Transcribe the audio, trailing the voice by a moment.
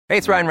Hey,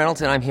 it's Ryan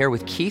Reynolds, and I'm here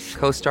with Keith,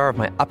 co-star of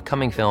my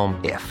upcoming film,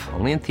 If,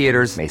 only in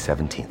theaters May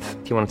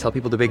 17th. Do you want to tell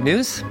people the big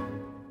news?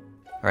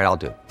 All right, I'll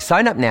do it.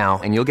 Sign up now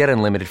and you'll get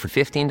unlimited for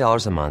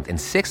 $15 a month and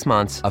 6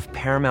 months of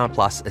Paramount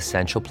Plus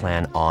Essential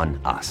Plan on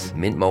us.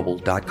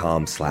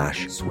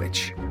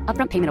 MintMobile.com/switch.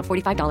 Upfront payment of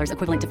 $45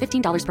 equivalent to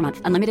 $15 per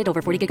month. Unlimited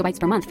over 40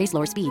 gigabytes per month. Face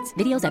lower speeds.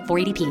 Videos at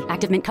 480p.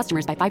 Active Mint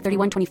customers by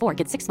 531.24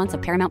 get 6 months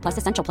of Paramount Plus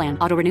Essential Plan.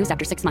 Auto renews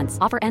after 6 months.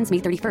 Offer ends May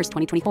 31st,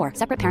 2024.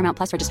 Separate Paramount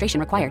Plus registration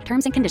required.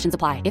 Terms and conditions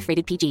apply if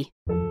rated PG.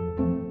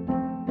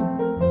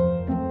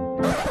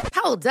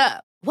 Hold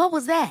up. What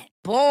was that?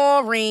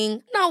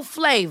 Boring. No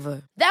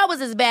flavor. That was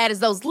as bad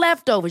as those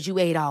leftovers you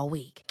ate all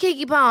week.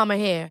 Keke Palmer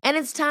here, and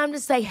it's time to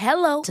say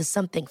hello to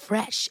something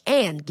fresh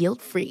and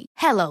guilt-free.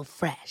 Hello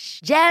Fresh.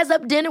 Jazz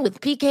up dinner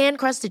with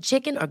pecan-crusted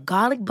chicken or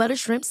garlic butter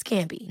shrimp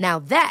scampi. Now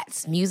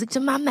that's music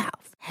to my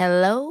mouth.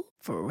 Hello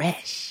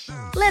Fresh.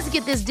 Let's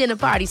get this dinner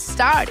party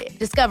started.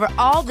 Discover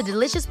all the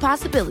delicious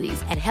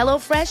possibilities at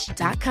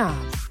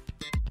hellofresh.com.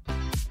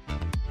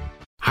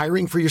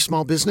 Hiring for your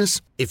small business?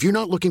 If you're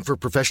not looking for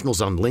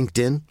professionals on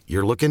LinkedIn,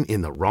 you're looking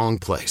in the wrong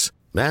place.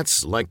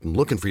 That's like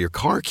looking for your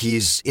car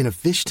keys in a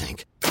fish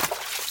tank.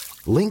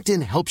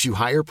 LinkedIn helps you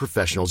hire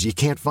professionals you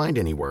can't find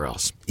anywhere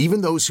else,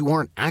 even those who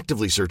aren't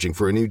actively searching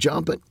for a new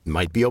job but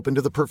might be open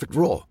to the perfect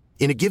role.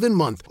 In a given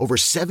month, over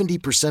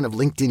 70% of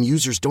LinkedIn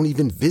users don't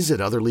even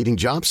visit other leading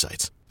job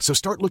sites. So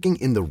start looking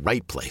in the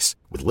right place.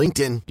 With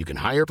LinkedIn, you can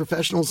hire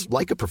professionals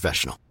like a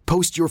professional.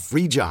 Post your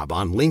free job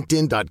on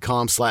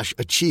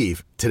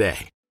linkedin.com/achieve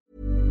today.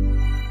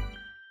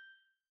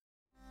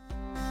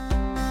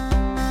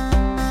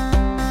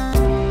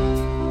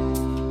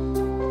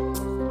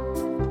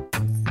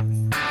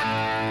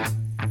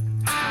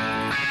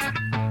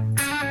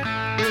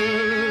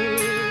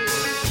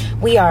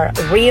 We are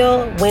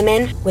real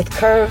women with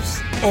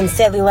curves and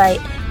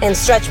cellulite and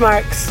stretch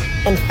marks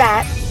and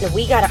fat. And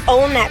we gotta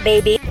own that,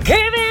 baby.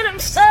 Giving him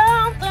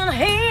something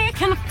he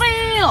can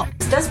feel.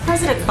 Does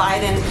President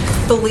Biden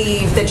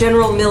believe that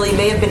General Milley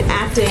may have been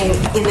acting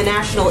in the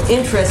national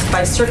interest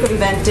by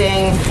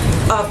circumventing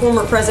a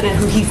former president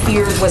who he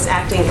feared was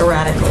acting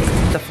erratically?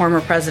 The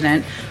former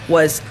president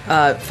was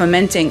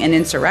fomenting an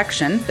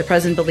insurrection. The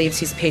president believes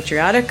he's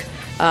patriotic,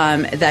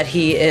 that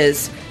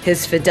his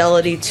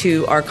fidelity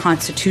to our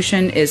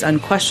Constitution is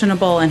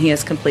unquestionable, and he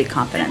has complete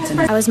confidence in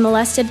it. I was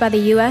molested by the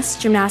U.S.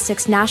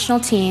 Gymnastics national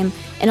team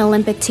and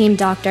Olympic team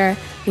doctor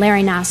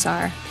Larry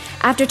Nassar.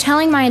 After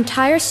telling my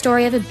entire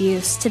story of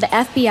abuse to the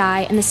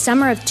FBI in the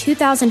summer of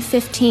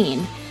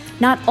 2015,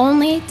 not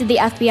only did the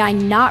FBI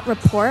not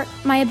report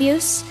my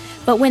abuse,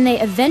 but when they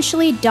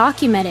eventually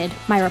documented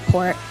my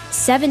report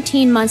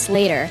 17 months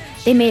later,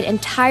 they made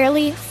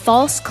entirely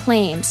false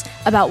claims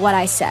about what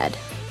I said.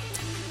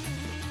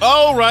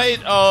 All right.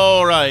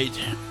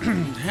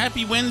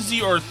 Happy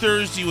Wednesday or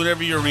Thursday,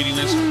 whenever you're reading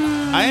this.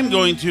 I am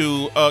going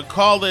to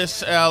call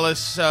this,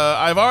 Alice,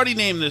 I've already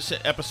named this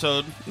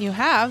episode. You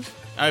have?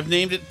 I've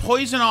named it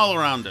Poison All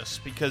Around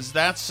Us, because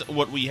that's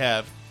what we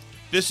have.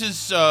 This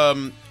is,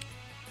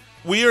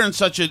 we are in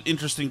such an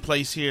interesting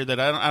place here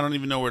that I don't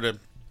even know where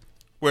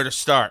to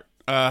start.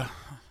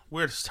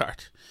 Where to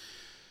start?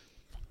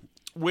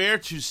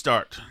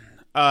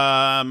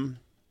 So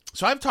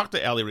I've talked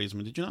to Aly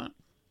Raisman, did you not?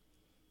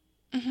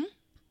 Mm-hmm.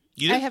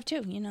 You did? I have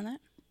too. You know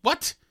that.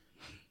 What?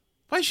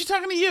 Why is she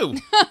talking to you?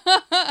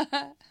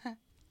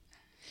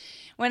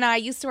 When I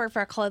used to work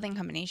for a clothing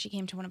company, she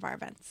came to one of our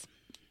events.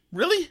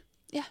 Really?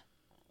 Yeah.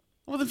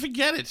 Well, then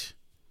forget it.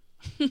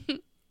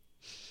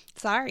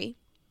 Sorry.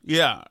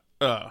 Yeah.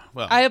 Well.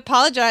 I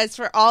apologize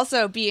for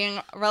also being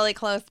really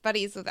close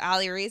buddies with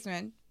Aly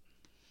Raisman.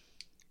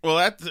 Well,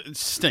 that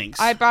stinks.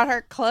 I brought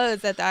her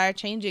clothes at our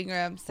changing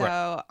room, so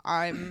right.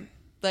 I'm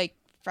like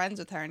friends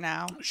with her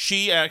now.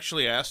 She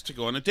actually asked to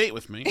go on a date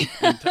with me,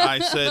 and I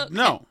said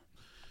no.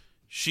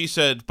 She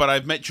said, but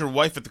I've met your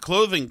wife at the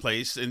clothing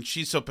place, and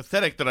she's so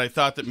pathetic that I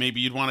thought that maybe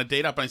you'd want to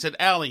date up. And I said,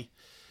 Aly,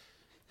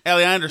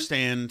 I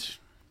understand.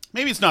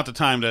 Maybe it's not the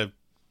time to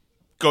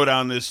go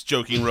down this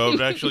joking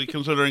road, actually,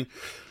 considering.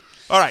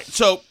 All right,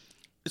 so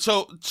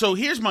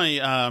here's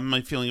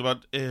my feeling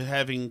about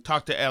having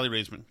talked to Aly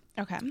Raisman.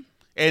 Okay.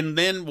 And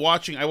then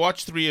I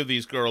watched 3 of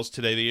these girls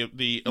today,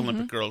 the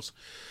Olympic girls.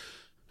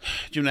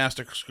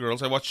 Gymnastics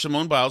girls. I watched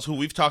Simone Biles, who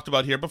we've talked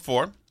about here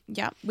before.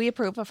 Yeah, we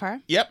approve of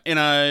her. Yep, and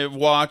I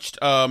watched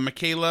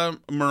Michaela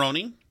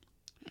Maroney.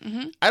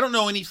 Mm-hmm. I don't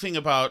know anything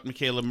about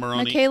Michaela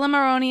Maroney. Michaela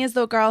Maroney is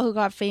the girl who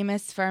got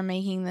famous for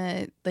making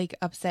the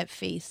upset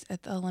face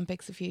at the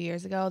Olympics a few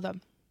years ago.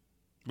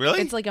 Really?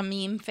 It's like a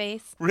meme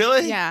face.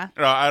 Really? Yeah.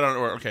 Oh, I don't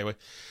know. Okay, wait.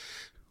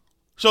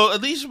 So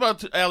at least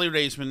about Aly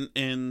Raisman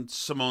and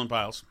Simone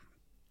Biles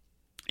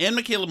and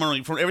Michaela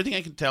Maroney, from everything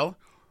I can tell,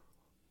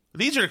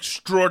 these are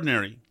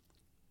extraordinary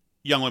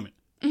young women.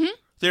 Mm-hmm.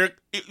 They're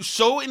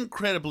so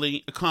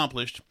incredibly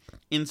accomplished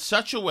in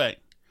such a way,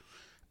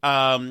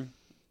 at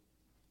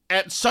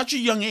such a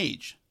young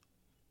age.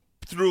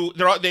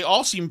 They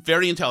all seem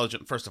very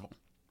intelligent, first of all,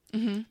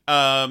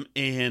 mm-hmm.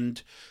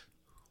 And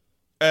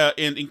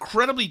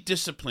incredibly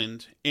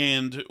disciplined.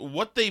 And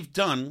what they've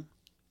done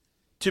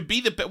to be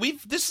the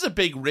this is a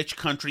big rich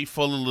country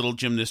full of little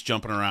gymnasts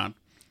jumping around.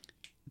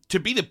 To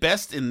be the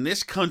best in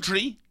this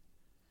country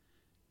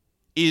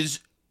is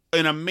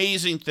an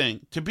amazing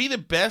thing. To be the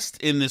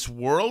best in this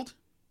world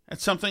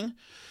at something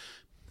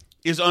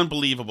is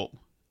unbelievable.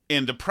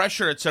 And the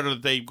pressure, etc.,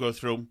 that they go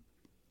through.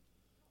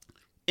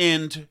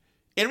 And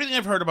everything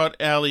I've heard about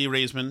Aly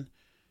Raisman,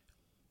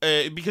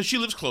 because she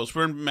lives close.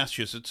 We're in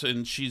Massachusetts,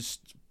 and she's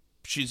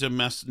a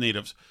Mass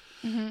native.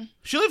 Mm-hmm.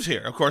 She lives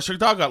here, of course. Her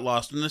dog got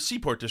lost in the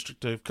Seaport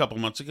District a couple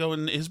months ago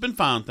and has been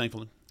found,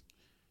 thankfully.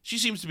 She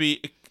seems to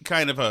be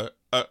kind of a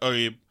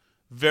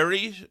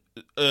very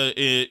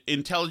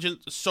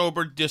intelligent,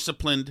 sober,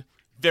 disciplined,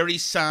 very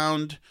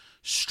sound,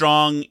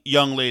 strong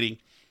young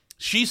lady.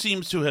 She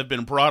seems to have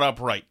been brought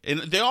up right, and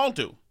they all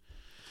do.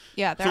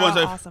 Yeah, they're all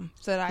awesome.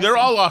 They're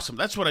all awesome.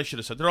 That's what I should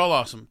have said. They're all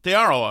awesome. They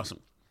are all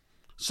awesome.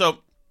 So,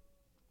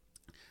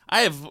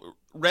 I have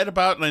read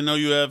about, and I know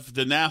you have,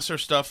 the Nassar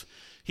stuff.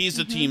 He's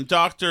the team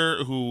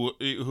doctor who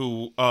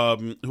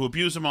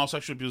abused them all,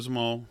 sexually abused them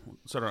all,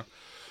 etc.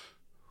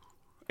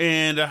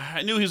 And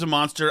I knew he was a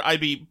monster.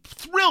 I'd be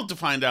thrilled to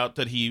find out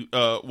that he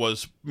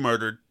was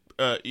murdered,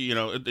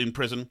 in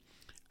prison.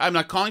 I'm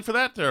not calling for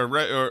that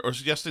or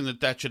suggesting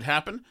that should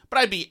happen, but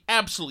I'd be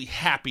absolutely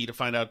happy to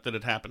find out that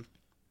it happened.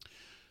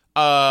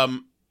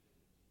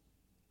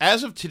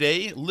 As of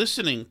today,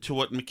 listening to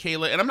what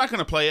Michaela, and I'm not going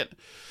to play it,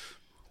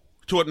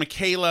 to what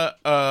Michaela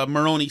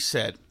Maroney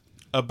said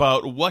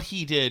about what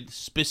he did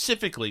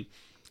specifically,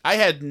 I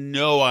had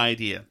no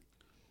idea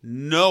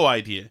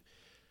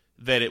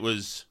that it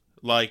was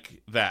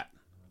like that.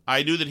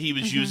 I knew that he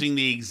was using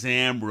the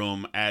exam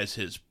room as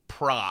his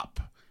prop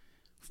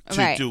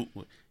to do.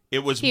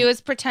 It was he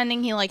was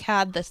pretending he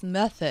had this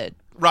method.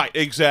 Right,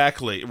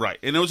 exactly, right,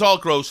 and it was all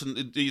gross,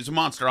 and he's a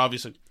monster,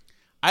 obviously.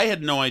 I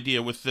had no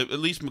idea with at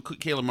least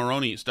Michaela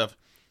Maroney stuff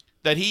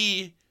that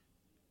he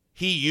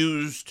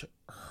used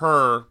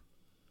her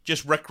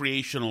just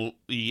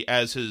recreationally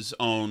as his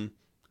own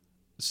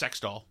sex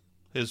doll.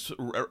 His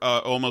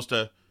almost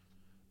a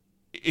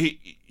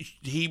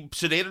he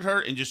sedated her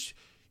and just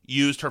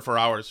used her for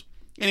hours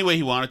any way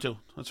he wanted to.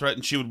 That's right,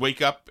 and she would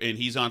wake up and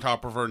he's on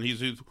top of her and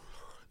he's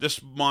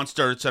this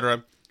monster,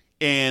 etc.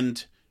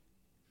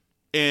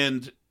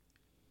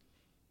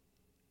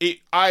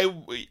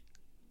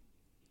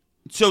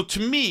 So to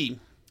me,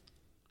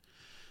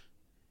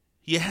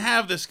 you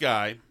have this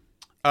guy,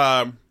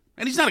 and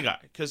he's not a guy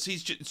because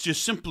it's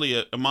just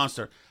simply a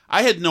monster.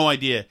 I had no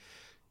idea.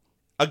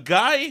 A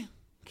guy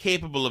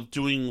capable of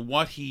doing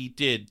what he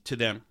did to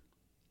them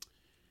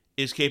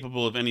is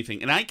capable of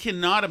anything, and I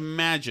cannot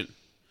imagine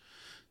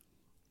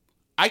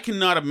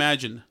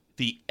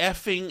the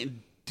effing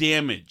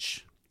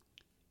damage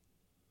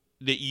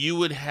that you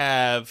would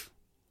have,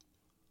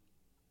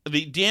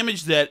 the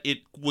damage that it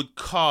would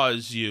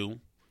cause you,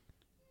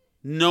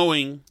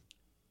 knowing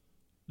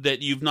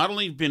that you've not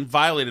only been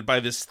violated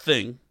by this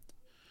thing,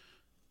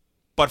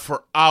 but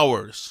for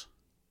hours,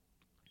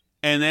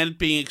 and then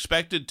being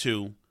expected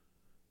to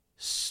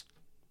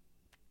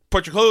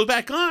put your clothes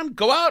back on,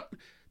 go out,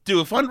 do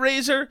a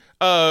fundraiser,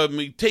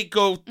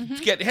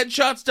 get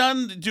headshots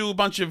done, do a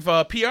bunch of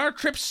PR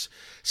trips,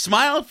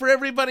 smile for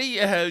everybody,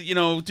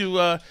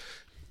 do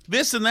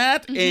this and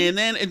that, and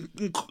then,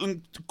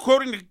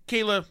 quoting to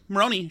Kayla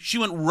Maroney, she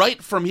went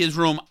right from his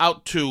room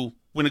out to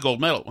win a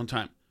gold medal one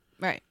time.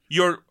 Right.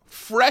 You're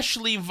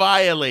freshly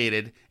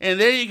violated, and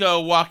there you go,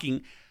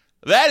 walking.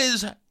 That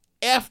is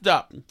effed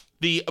up.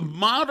 The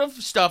amount of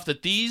stuff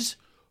that these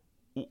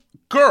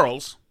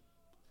girls,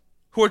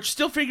 who are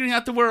still figuring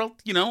out the world,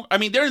 I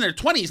mean, they're in their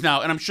 20s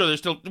now, and I'm sure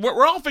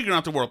we're all figuring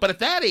out the world, but at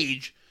that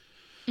age,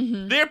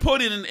 they're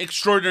put in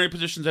extraordinary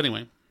positions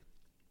anyway.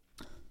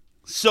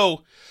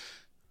 So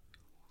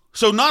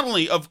not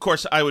only, of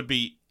course, I would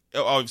be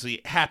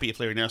obviously happy if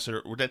Larry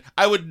Nassar were dead,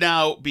 I would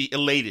now be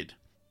elated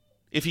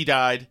if he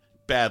died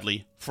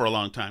badly for a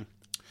long time.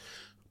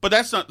 But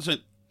that's not,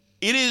 it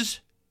is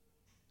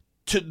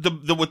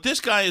to what this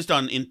guy has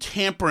done in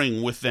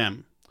tampering with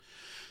them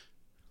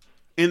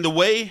in the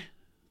way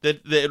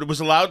that it was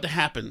allowed to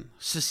happen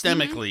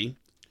systemically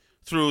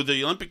through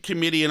the Olympic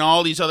Committee and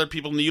all these other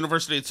people in the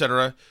university,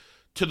 etc.,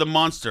 to the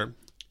monster,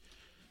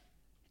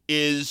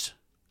 is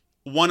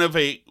one of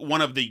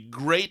the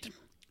great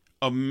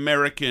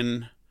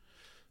American,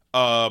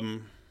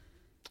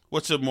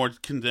 what's a more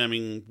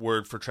condemning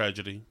word for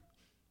tragedy?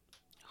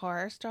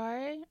 Horror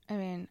story? I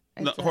mean,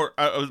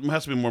 it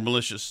has to be more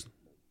malicious.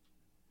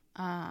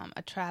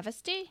 A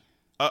travesty?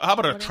 How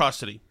about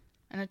atrocity?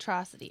 An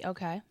atrocity,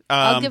 okay.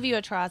 I'll give you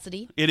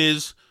atrocity. It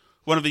is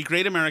one of the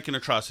great American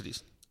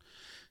atrocities.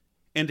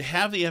 And to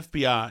have the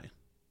FBI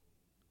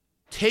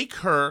take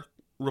her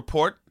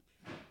report,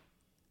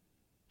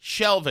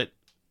 shelve it,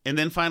 and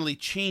then finally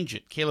change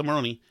it, Kayla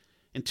Maroney,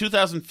 in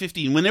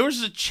 2015, when there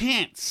was a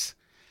chance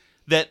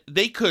that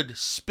they could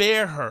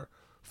spare her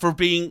for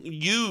being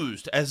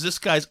used as this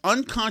guy's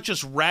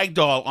unconscious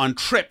ragdoll on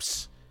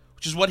trips,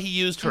 which is what he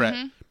used her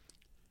at.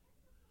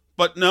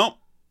 But no,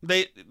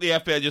 the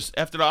FBI just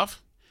effed it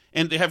off.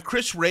 And they have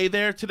Chris Wray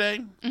there today.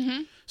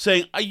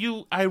 saying,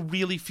 I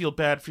really feel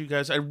bad for you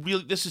guys.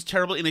 This is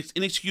terrible and it's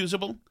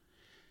inexcusable.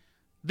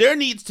 There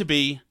needs to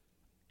be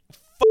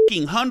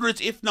fucking hundreds,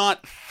 if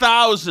not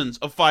thousands,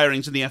 of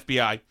firings in the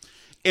FBI.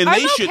 And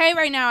I'm okay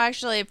right now,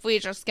 actually, if we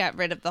just get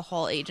rid of the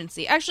whole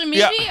agency. Actually,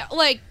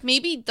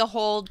 maybe the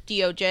whole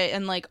DOJ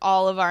and like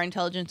all of our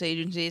intelligence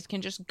agencies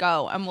can just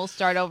go and we'll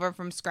start over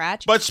from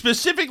scratch. But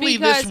specifically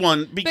this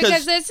one,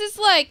 because this is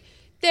like,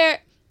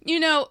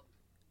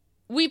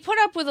 we put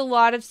up with a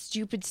lot of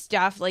stupid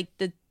stuff, like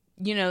that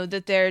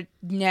they're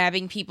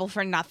nabbing people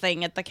for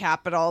nothing at the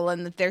Capitol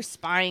and that they're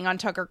spying on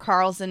Tucker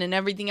Carlson and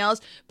everything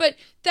else. But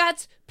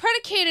that's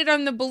predicated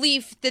on the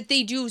belief that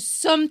they do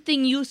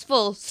something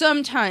useful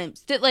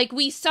sometimes. That, like,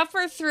 we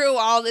suffer through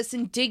all this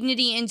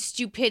indignity and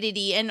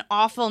stupidity and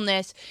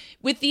awfulness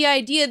with the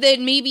idea that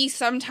maybe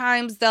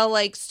sometimes they'll,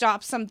 like,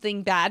 stop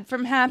something bad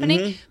from happening.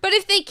 Mm-hmm. But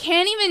if they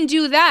can't even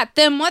do that,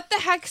 then what the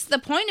heck's the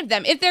point of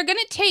them? If they're going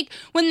to take,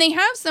 when they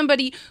have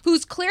somebody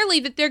who's clearly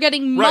that they're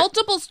getting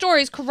multiple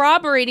stories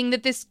corroborating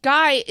that this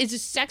guy is a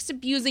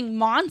sex-abusing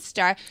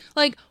monster,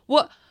 like,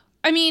 what?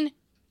 I mean,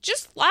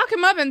 just lock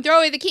him up and throw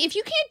away the key. If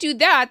you can't do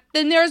that,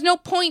 then there's no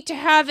point to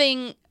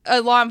having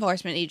a law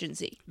enforcement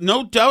agency.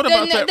 No doubt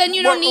about that. Then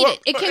you don't need it.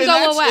 It can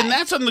go away. And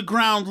that's on the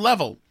ground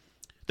level.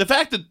 The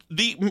fact that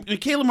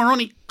Michaela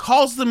Maroney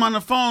calls them on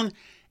the phone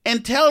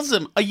and tells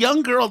them, a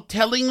young girl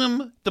telling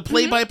them the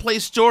play-by-play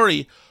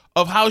story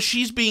of how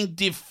she's being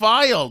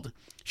defiled.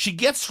 She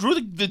gets through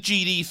the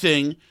GD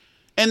thing,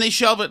 and they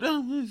shelve it,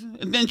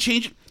 and then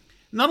change it.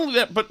 Not only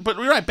that, but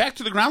you're right, back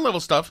to the ground level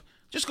stuff.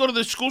 Just go to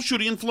the school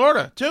shooting in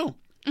Florida, too.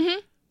 Mm-hmm.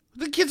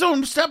 The kid's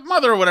own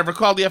stepmother or whatever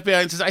called the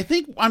FBI and says, I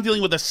think I'm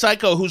dealing with a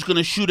psycho who's going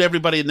to shoot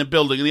everybody in the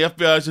building. And the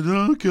FBI said,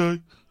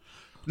 okay.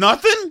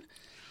 Nothing?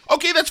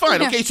 Okay, that's fine.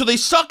 Yeah. Okay, so they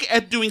suck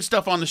at doing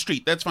stuff on the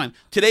street. That's fine.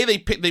 Today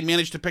they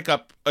managed to pick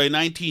up a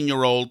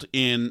 19-year-old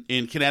in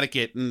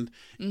Connecticut, and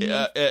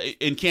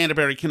in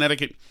Canterbury,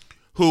 Connecticut,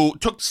 who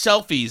took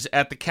selfies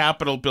at the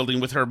Capitol building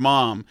with her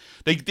mom.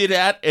 They did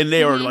that, and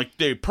they were like,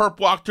 they perp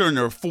walked her, and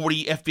there were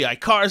 40 FBI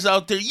cars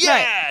out there.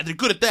 Yeah, they're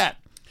good at that.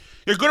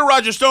 They're good at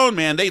Roger Stone,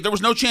 man. There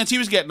was no chance he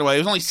was getting away. He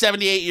was only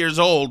 78 years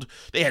old.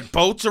 They had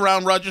boats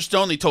around Roger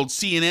Stone. They told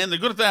CNN. They're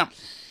good at that.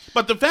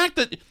 But the fact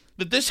that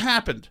this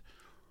happened,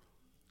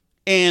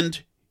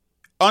 and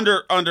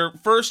under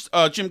first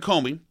Jim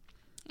Comey,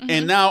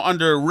 and now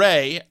under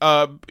Wray,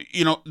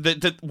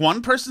 that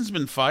one person's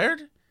been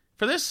fired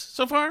for this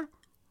so far.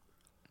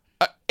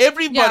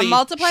 Everybody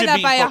multiply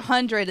that by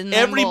 100, and then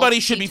everybody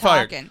should be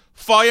fired.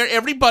 Fire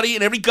everybody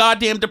in every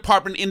goddamn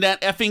department in that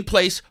effing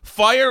place.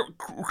 Fire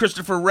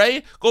Christopher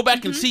Wray. Go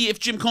back and see if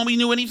Jim Comey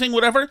knew anything,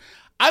 whatever.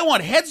 I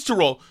want heads to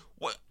roll.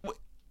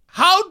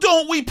 How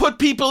don't we put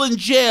people in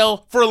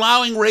jail for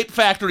allowing rape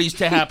factories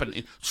to happen?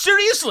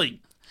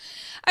 Seriously.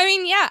 I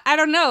mean, yeah, I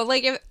don't know.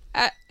 Like, if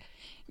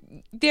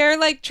they're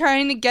like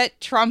trying to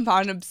get Trump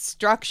on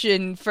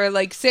obstruction for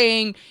like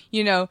saying,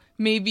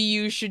 maybe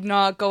you should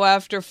not go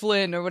after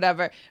Flynn or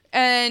whatever.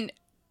 And,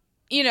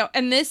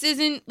 and this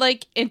isn't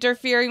like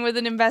interfering with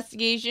an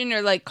investigation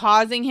or like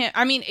causing him.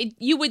 I mean,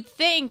 you would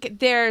think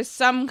there's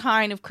some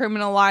kind of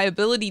criminal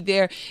liability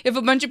there if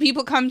a bunch of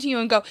people come to you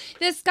and go,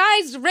 this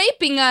guy's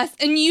raping us,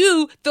 and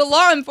you, the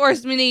law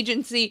enforcement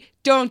agency,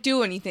 don't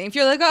do anything. If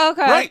you're like, oh,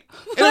 okay. Right.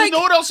 And you know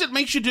what else it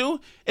makes you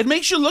do? It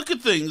makes you look at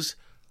things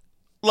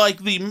like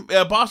the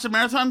Boston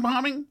Marathon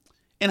bombing,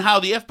 and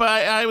how the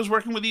FBI was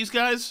working with these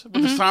guys,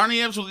 with the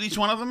Tsarnaevs, with each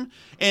one of them,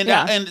 and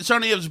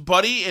Tsarnaev's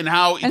buddy, and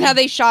how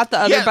they shot the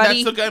other buddy.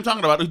 Yeah, that's the guy I'm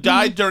talking about, who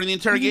died during the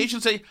interrogation.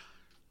 Say,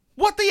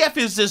 what the F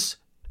is this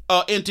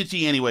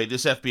entity anyway,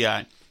 this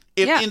FBI?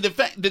 In the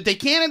fact that they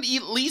can't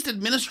at least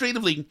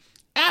administratively,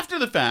 after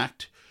the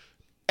fact,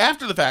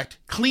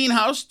 clean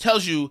house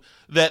tells you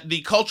that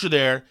the culture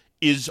there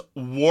is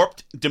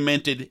warped,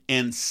 demented,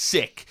 and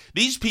sick.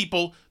 These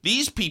people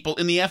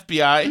in the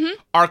FBI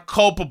are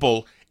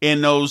culpable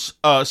in those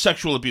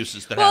sexual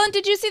abuses that happen. And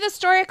did you see the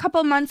story a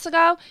couple months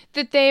ago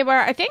that they were,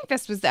 I think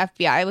this was the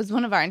FBI, it was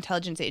one of our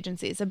intelligence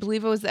agencies, I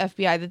believe it was the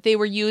FBI, that they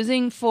were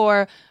using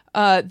for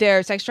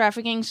their sex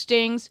trafficking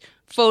stings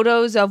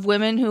photos of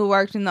women who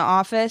worked in the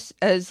office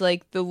as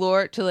like the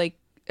lure to like,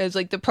 as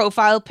like the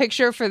profile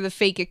picture for the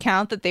fake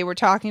account that they were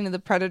talking to the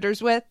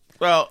predators with?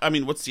 Well, I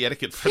mean, what's the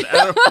etiquette for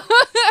that?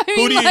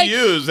 Who do you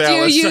use,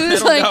 Alice? Do you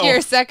use like your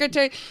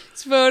secretary's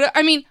photo?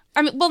 I mean,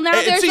 well, now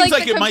it there's seems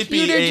like it might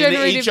be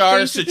an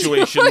HR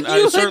situation.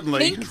 You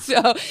certainly would think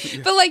so,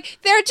 but like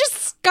they're just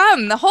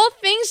scum. The whole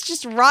thing's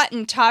just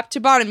rotten, top to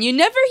bottom. You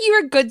never hear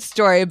a good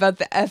story about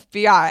the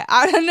FBI.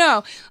 I don't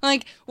know.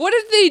 Like, what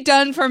have they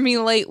done for me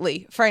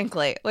lately?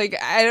 Frankly, like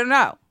I don't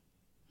know.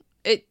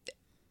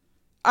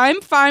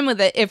 I'm fine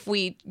with it if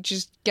we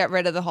just get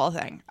rid of the whole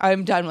thing.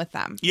 I'm done with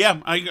them.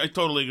 Yeah, I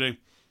totally agree.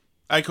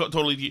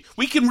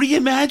 We can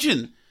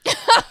reimagine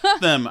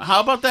them. How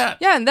about that?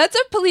 Yeah, and that's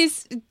a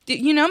police,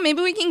 maybe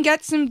we can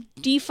get some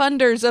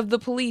defunders of the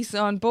police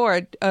on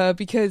board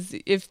because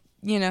if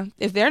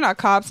they're not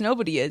cops,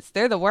 nobody is.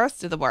 They're the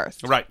worst of the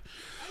worst. Right.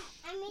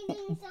 I'm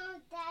making some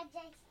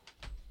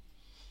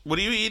What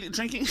are you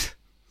drinking? Drinking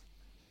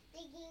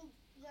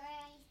your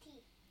iced tea.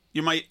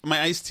 You my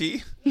iced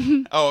tea?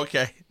 Oh,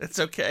 okay. That's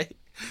okay.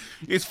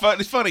 It's fun.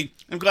 It's funny.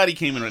 I'm glad he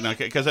came in right now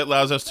because it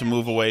allows us to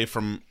move away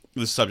from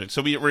the subject.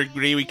 So we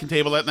agree we can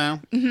table that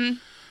now? Mm-hmm.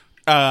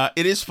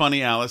 It is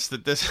funny, Alice,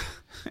 that this...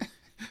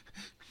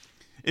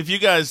 If you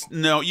guys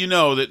know, you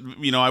know that,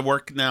 I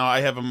work now.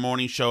 I have a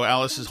morning show.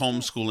 Alice is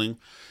homeschooling.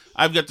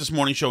 I've got this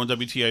morning show on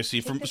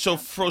WTIC from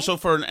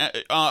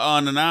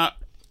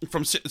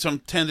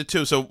 10 to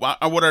 2. So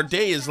what our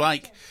day is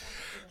like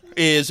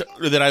is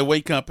that I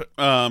wake up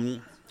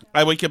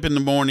in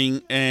the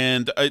morning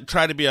and I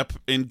try to be up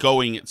and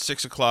going at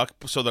 6 o'clock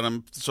so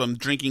I'm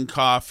drinking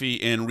coffee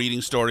and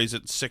reading stories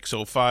at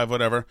 6:05,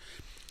 whatever,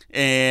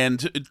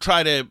 and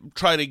try to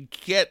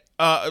get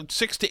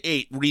 6 to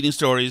 8 reading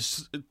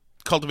stories,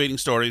 cultivating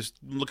stories,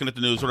 looking at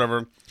the news,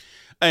 whatever,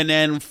 and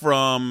then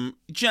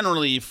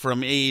generally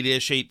from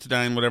 8-ish, 8 to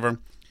 9, whatever.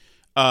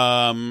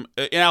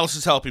 Alice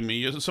is helping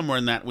me somewhere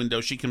in that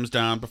window. She comes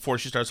down before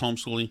she starts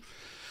homeschooling,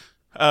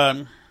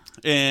 and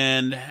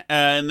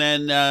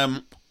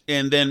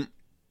then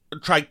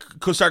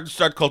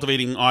start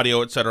cultivating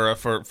audio, etc.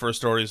 for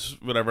stories,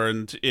 whatever,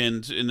 and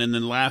then the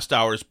last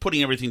hour is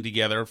putting everything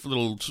together,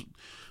 little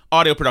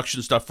audio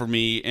production stuff for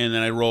me, and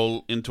then I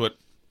roll into it,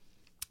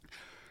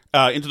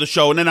 into the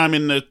show, and then I'm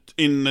in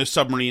the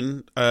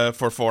submarine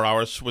for 4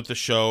 hours with the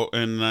show,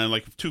 and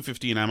like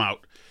 2:15 I'm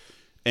out,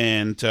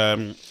 and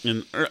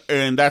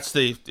that's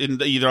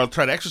either I'll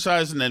try to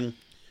exercise, and then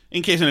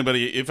in case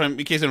anybody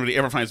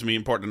ever finds me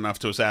important enough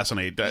to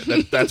assassinate,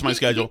 that's my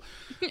schedule,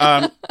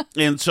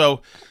 and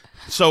so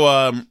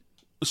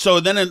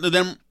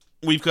then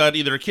we've got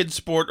either a kid's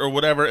sport or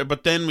whatever,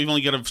 but then we've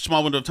only got a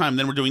small window of time.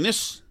 Then we're doing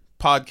this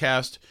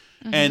podcast,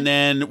 and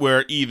then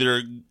we're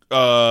either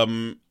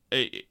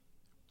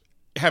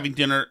having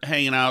dinner,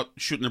 hanging out,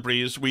 shooting the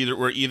breeze.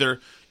 We're either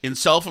in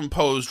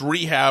self-imposed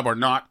rehab or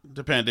not,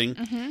 depending.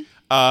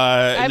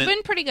 I've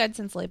been pretty good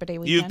since Labor Day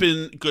weekend. You've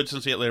been good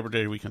since Labor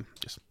Day weekend.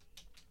 Yes.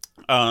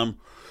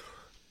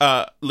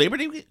 Labor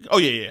Day weekend? Oh,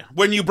 yeah.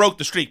 When you broke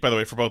the streak, by the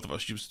way, for both of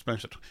us. You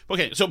mentioned.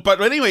 Okay, but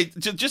anyway,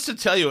 just to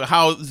tell you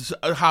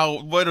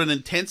what an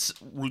intense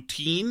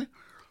routine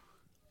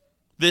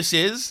this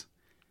is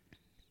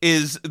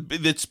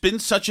it's been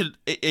such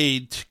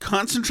a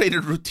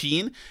concentrated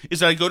routine,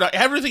 is that I go down,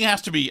 everything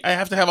has to be, I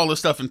have to have all this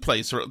stuff in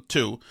place, or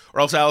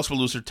else Alice will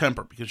lose her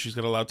temper, because she's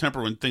got a loud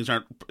temper when things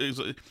aren't.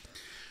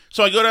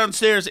 So I go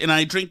downstairs and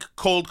I drink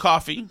cold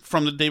coffee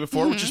from the day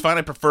before, which is fine.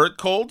 I prefer it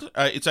cold.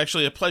 It's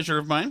actually a pleasure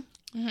of mine.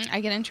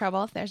 I get in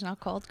trouble if there's no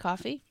cold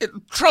coffee.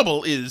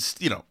 Trouble is,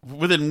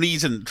 within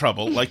reason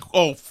trouble. Like,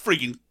 oh,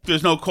 freaking,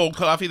 there's no cold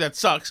coffee? That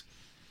sucks.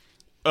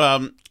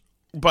 The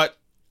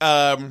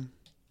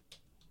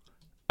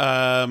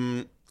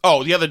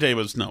other day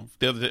was,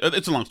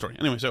 it's a long story.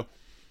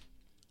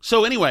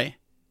 Anyway,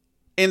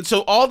 and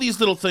so all these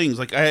little things,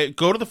 like I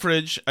go to the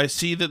fridge, I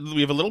see that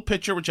we have a little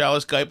pitcher which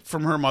Alice got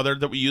from her mother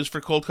that we use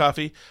for cold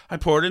coffee. I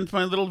pour it into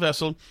my little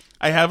vessel.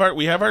 We have our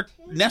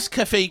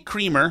Nescafe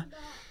creamer,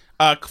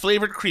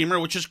 flavored creamer,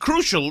 which is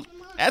crucial.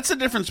 That's the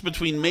difference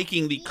between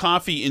making the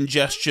coffee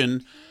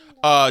ingestion,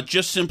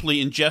 just simply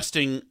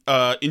injecting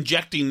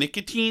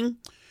nicotine,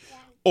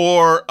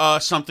 or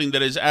something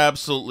that is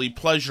absolutely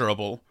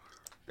pleasurable.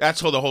 That's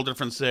the whole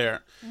difference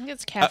there. I think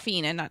it's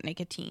caffeine and not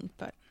nicotine,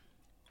 but...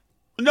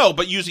 No,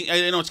 but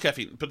I know it's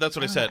caffeine, but that's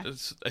what I said.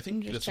 I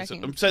think that's what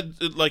I said.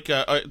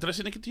 Did I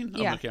say nicotine?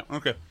 Yeah.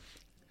 Okay.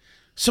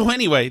 So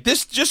anyway,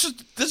 this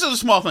is a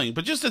small thing,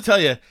 but just to tell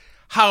you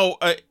how,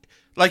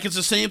 it's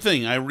the same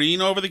thing. I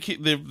lean over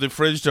the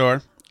fridge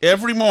door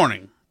every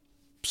morning.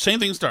 Same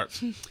thing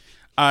starts.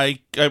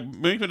 I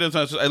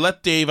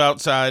let Dave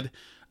outside.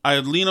 I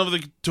lean over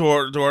the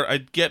door. I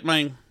get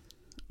my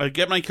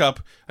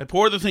cup. I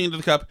pour the thing into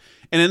the cup,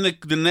 and then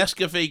the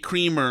Nescafe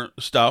creamer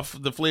stuff,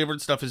 the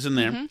flavored stuff, is in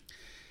there. Mm-hmm.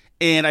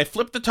 And I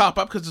flip the top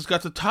up because it's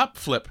got the top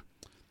flip.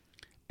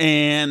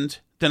 And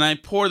then I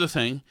pour the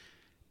thing.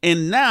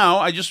 And now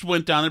I just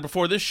went down there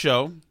before this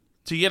show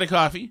to get a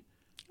coffee.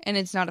 And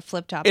it's not a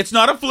flip top. It's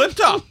not a flip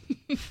top.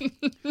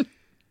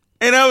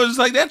 And I was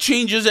like, that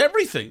changes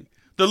everything.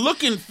 The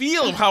look and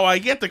feel of how I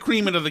get the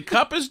cream into the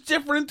cup is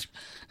different.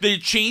 They're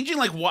changing.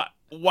 Like, what?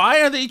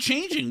 Why are they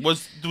changing?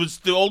 Was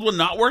the old one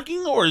not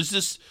working? Or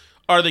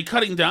are they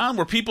cutting down?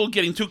 Were people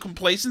getting too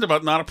complacent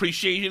about not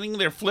appreciating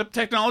their flip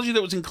technology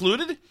that was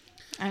included?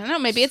 I don't know.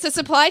 Maybe it's a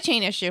supply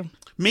chain issue.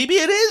 Maybe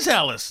it is,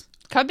 Alice.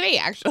 Could be,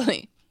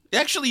 actually.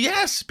 Actually,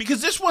 yes,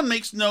 because this one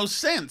makes no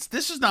sense.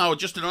 This is now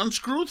just an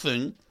unscrew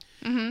thing.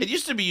 Mm-hmm. It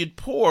used to be you'd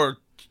pour,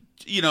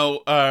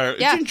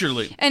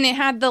 gingerly. And it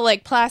had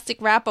the, plastic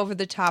wrap over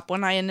the top.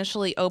 When I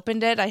initially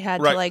opened it, I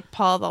had to,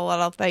 pull the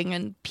little thing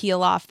and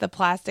peel off the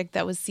plastic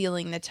that was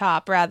sealing the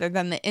top rather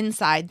than the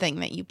inside thing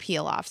that you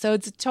peel off. So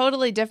it's a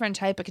totally different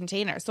type of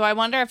container. So I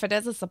wonder if it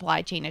is a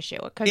supply chain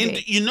issue. It could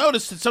be. You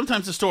notice that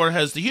sometimes the store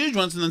has the huge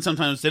ones and then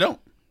sometimes they don't.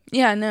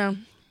 Yeah, no.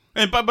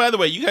 And by the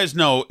way, you guys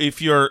know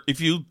if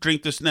you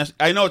drink this Nest,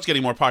 I know it's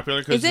getting more popular.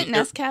 Is it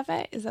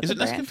Nescafe? Is it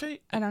Nescafe?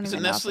 I don't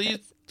even know. Is it Nestle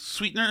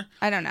sweetener?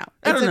 I don't know.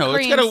 I don't know.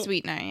 It's a cream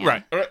sweetener. Yeah.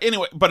 Right.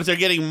 Anyway, but they're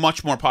getting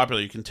much more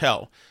popular. You can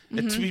tell.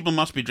 People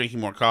must be drinking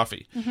more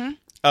coffee.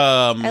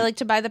 I like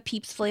to buy the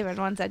Peeps flavored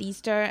ones at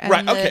Easter. And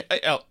right. Okay.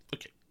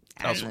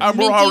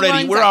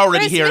 We're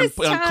already here on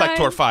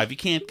Collector 5. You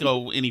can't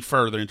go any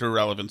further into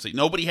irrelevancy.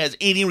 Nobody has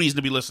any reason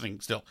to be listening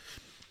still.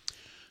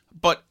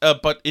 But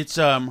it's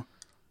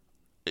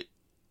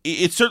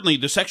it's certainly,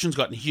 the section's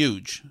gotten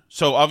huge,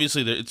 so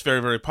obviously it's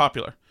very, very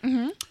popular.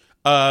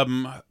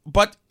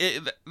 But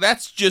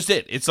that's just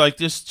it. It's like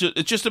this.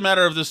 It's just a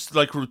matter of this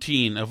like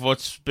routine of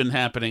what's been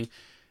happening,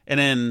 and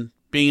then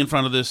being in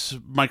front of this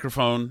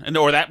microphone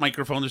or that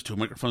microphone. There's two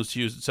microphones to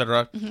use,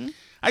 etc.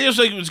 I just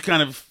think it was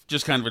kind of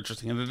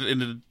interesting,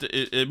 and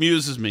it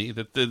amuses me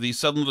that these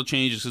sudden little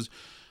changes. Because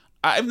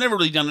I've never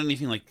really done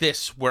anything like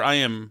this where I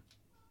am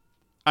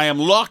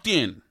locked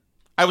in.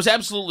 I was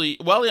absolutely,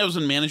 while I was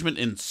in management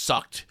and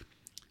sucked,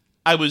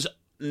 I was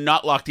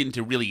not locked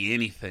into really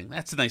anything.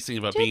 That's the nice thing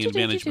about being in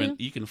management.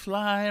 You can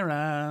fly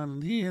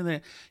around here and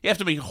there. You have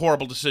to make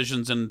horrible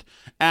decisions and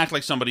act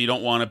like somebody you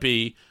don't want to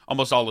be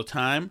almost all the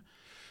time.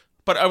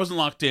 But I wasn't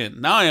locked in.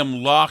 Now I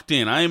am locked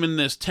in. I am in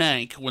this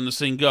tank when this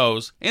thing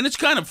goes. And it's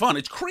kind of fun.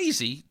 It's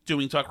crazy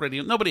doing talk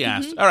radio. Nobody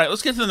asked. All right,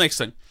 let's get to the next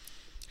thing.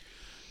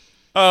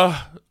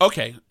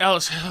 Okay,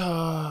 Alice.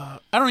 I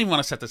don't even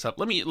want to set this up.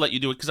 Let me let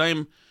you do it because I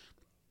am...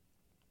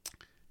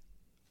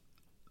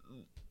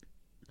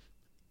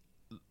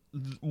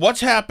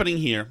 What's happening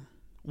here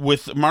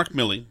with Mark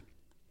Milley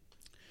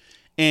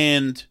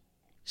and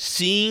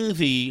seeing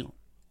the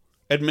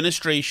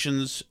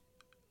administration's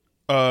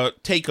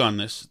take on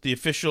this, the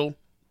official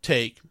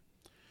take,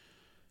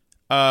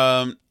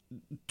 to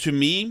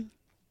me,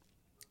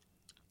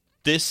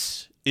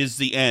 this is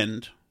the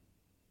end.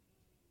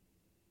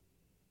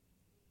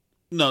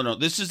 No,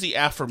 this is the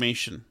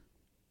affirmation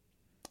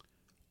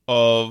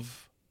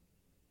of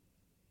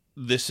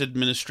this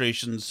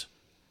administration's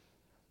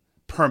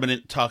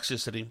permanent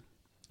toxicity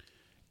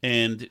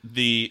and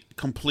the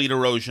complete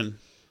erosion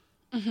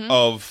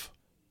of,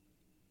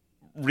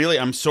 really,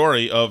 I'm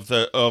sorry, of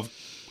the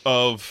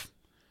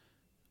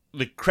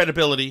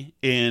credibility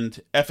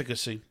and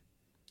efficacy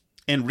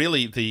and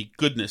really the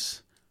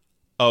goodness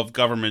of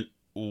government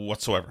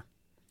whatsoever.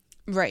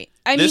 Right.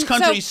 This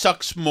country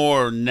sucks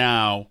more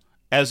now,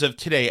 as of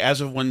today,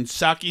 as of when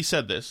Psaki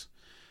said this,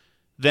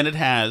 than it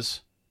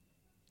has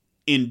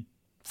in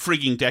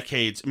frigging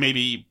decades,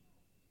 maybe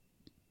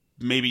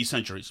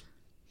centuries.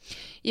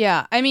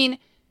 Yeah, I mean,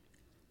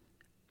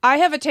 I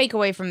have a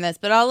takeaway from this,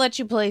 but I'll let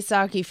you play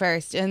Psaki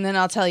first, and then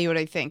I'll tell you what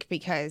I think,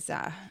 because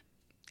I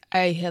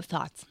have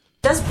thoughts.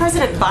 Does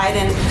President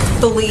Biden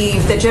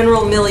believe that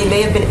General Milley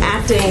may have been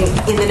acting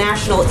in the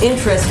national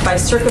interest by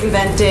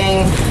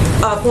circumventing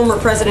a former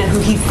president who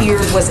he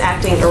feared was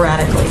acting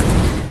erratically?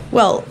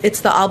 Well,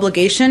 it's the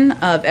obligation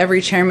of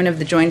every chairman of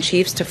the Joint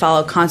Chiefs to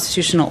follow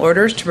constitutional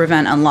orders to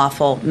prevent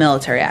unlawful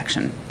military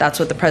action. That's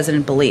what the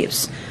president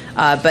believes.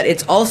 But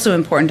it's also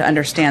important to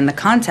understand the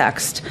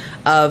context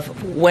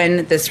of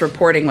when this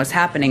reporting was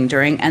happening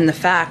during, and the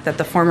fact that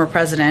the former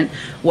president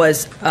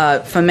was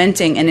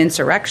fomenting an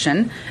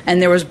insurrection,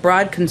 and there was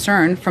broad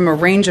concern from a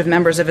range of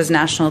members of his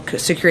national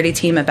security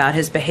team about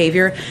his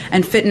behavior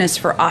and fitness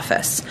for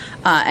office.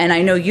 And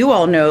I know you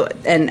all know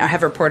and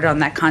have reported on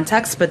that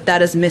context, but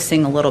that is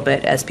missing a little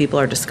bit as people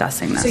are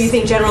discussing this. So you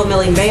think General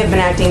Milley may have been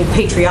acting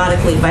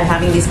patriotically by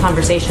having these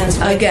conversations?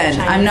 Again,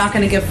 I'm not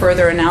going to give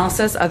further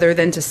analysis other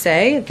than to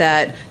say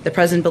that the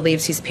president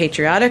believes he's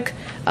patriotic,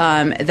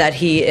 that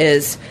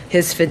his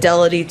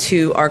fidelity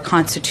to our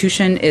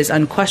Constitution is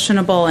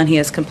unquestionable, and he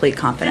has complete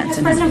confidence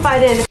in President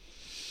Biden.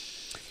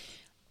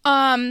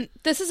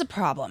 This is a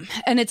problem,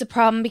 and it's a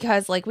problem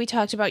because, like we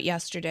talked about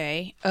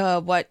yesterday,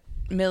 what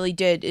Milley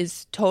did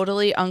is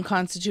totally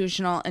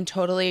unconstitutional and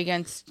totally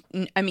against,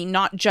 I mean,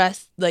 not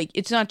just like,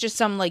 it's not just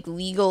some like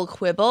legal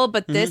quibble,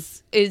 but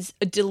this is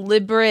a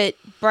deliberate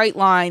bright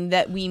line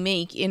that we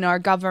make in our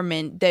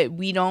government, that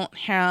we don't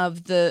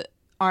have the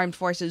armed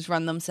forces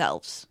run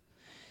themselves.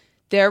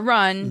 They're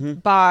run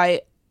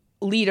by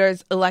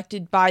leaders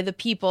elected by the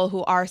people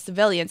who are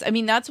civilians. I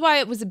mean, that's why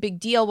it was a big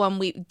deal when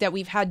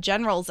we've had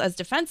generals as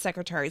defense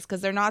secretaries,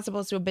 because they're not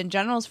supposed to have been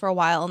generals for a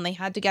while, and they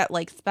had to get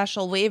like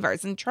special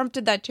waivers, and Trump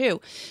did that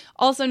too.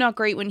 Also not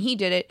great when he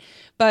did it,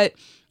 but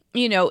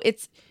you know,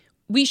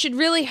 we should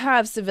really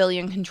have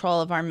civilian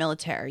control of our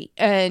military,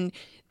 and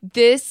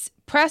this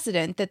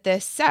precedent that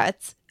this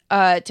sets,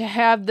 to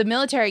have the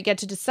military get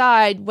to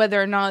decide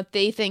whether or not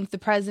they think the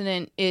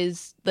president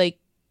is like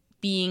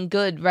being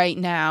good right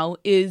now,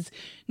 is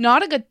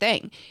not a good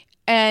thing.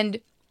 And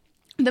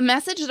the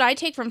message that I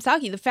take from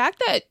Psaki, the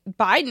fact that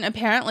Biden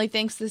apparently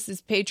thinks this is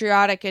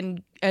patriotic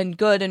and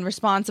good and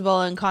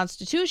responsible and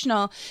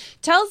constitutional,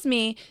 tells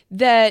me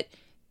that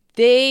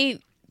they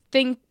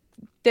think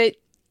that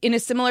in a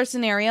similar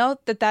scenario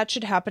that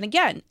should happen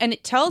again. And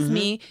it tells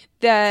me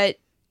that,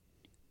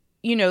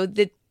 you know,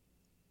 that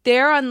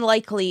they're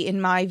unlikely,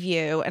 in my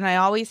view, and I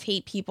always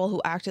hate people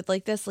who acted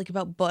like this, like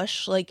about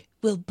Bush. Like,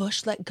 will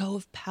Bush let go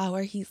of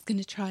power? He's going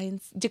to try and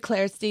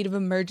declare a state of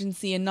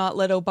emergency and not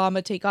let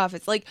Obama take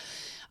office. Like,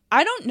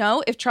 I don't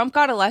know. If Trump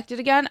got elected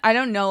again, I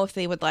don't know if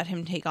they would let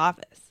him take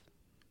office.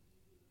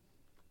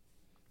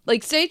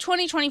 Like, say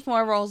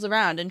 2024 rolls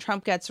around and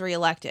Trump gets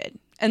reelected.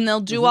 And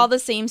they'll do all the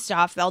same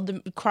stuff. They'll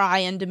cry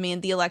and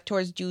demand the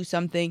electors do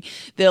something.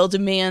 They'll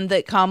demand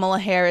that Kamala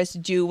Harris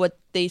do what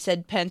they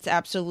said Pence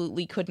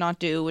absolutely could not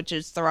do, which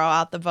is throw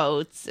out the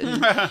votes.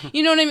 And,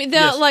 you know what I mean?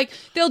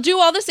 They'll do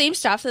all the same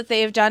stuff that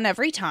they have done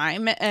every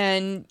time,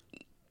 and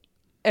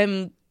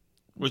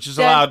which is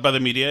allowed by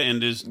the media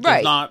and does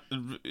not,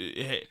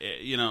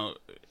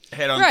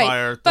 head on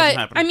fire. Doesn't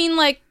happen. I mean,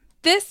 like,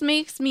 this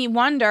makes me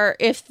wonder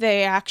if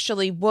they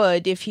actually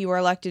would, if he were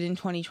elected in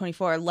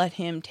 2024, let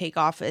him take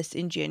office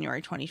in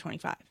January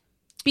 2025.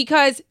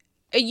 Because,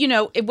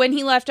 when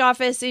he left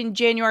office in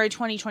January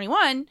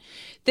 2021,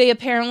 they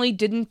apparently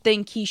didn't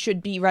think he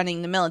should be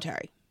running the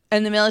military.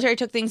 And the military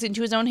took things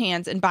into his own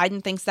hands, and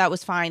Biden thinks that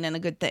was fine and a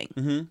good thing.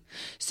 Mm-hmm.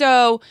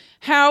 So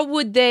how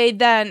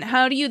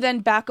do you then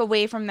back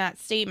away from that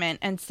statement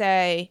and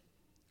say,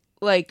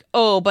 like,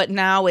 oh, but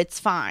now it's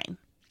fine?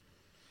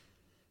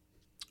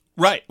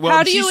 Right. Well,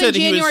 how do you in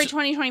January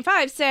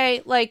 2025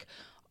 say, like,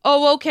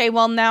 oh, okay,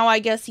 well, now I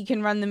guess he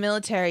can run the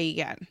military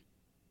again?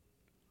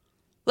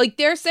 Like,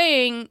 they're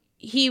saying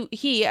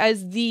he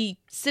as the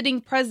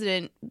sitting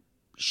president,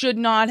 should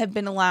not have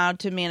been allowed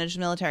to manage the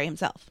military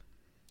himself.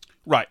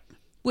 Right.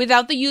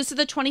 Without the use of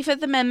the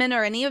 25th Amendment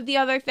or any of the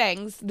other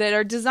things that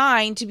are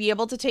designed to be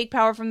able to take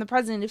power from the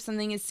president if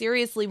something is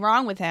seriously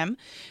wrong with him.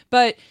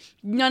 But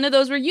none of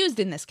those were used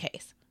in this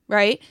case,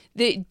 right?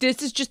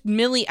 This is just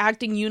Milley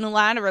acting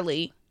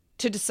unilaterally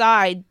to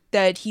decide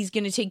that he's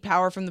going to take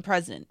power from the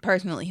president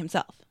personally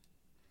himself.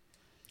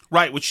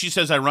 Right, which she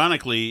says,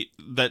 ironically,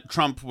 that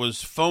Trump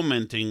was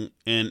fomenting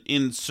an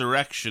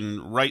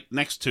insurrection right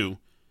next to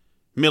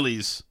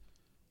Milley's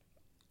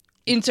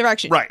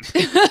insurrection. Right.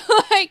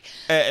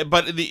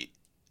 But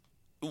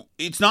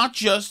it's not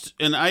just,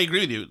 and I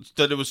agree with you,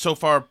 that it was so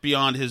far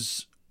beyond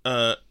his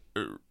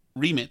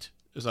remit,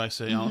 as I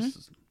say,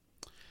 Alice.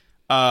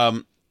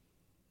 But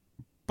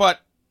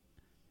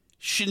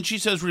she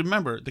says,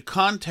 remember, the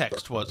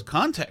context for the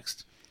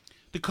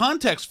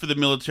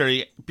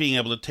military being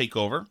able to take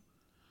over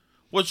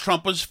was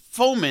Trump was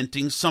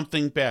fomenting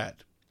something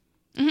bad.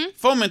 Mm-hmm.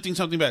 Fomenting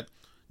something bad.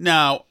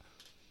 Now,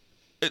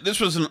 this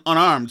was an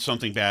unarmed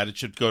something bad. It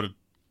should go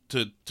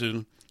to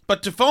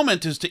but to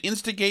foment is to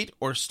instigate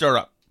or stir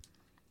up.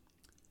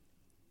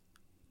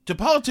 Do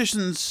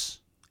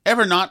politicians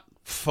ever not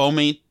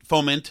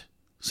foment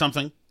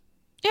something?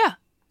 Yeah.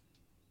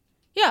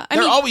 Yeah.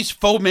 They're always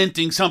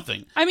fomenting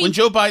something. I mean, when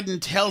Joe Biden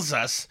tells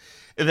us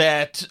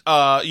that,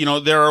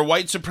 there are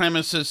white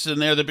supremacists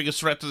and they're the biggest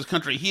threat to this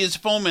country, he is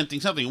fomenting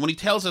something. When he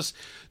tells us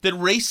that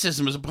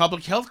racism is a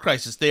public health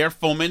crisis, they are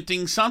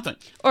fomenting something.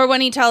 Or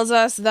when he tells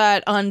us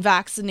that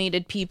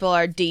unvaccinated people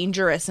are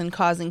dangerous and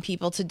causing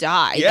people to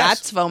die,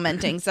 that's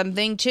fomenting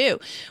something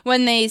too.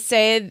 When they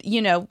say,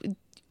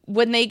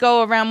 when they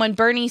go around, when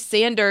Bernie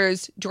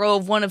Sanders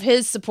drove one of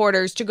his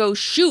supporters to go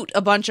shoot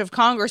a bunch of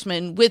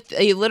congressmen with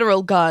a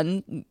literal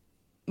gun,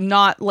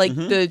 not like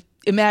the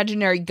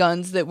imaginary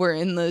guns that were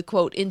in the,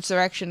 quote,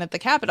 insurrection at the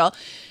Capitol,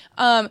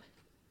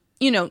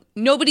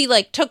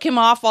 nobody took him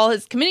off all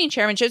his committee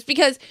chairmanships,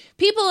 because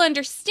people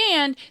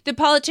understand that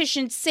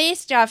politicians say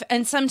stuff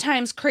and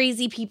sometimes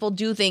crazy people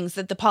do things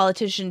that the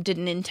politician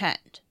didn't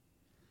intend,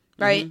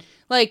 right? Mm-hmm.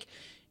 Like,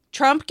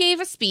 Trump gave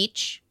a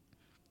speech.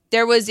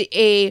 There was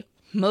a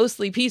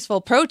mostly peaceful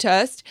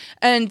protest,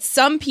 and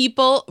some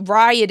people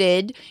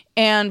rioted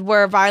and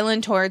were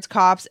violent towards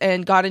cops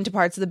and got into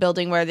parts of the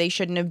building where they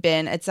shouldn't have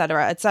been, et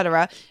cetera, et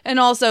cetera.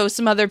 And also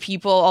some other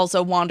people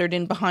also wandered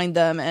in behind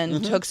them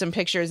and took some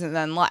pictures and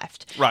then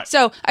left. Right.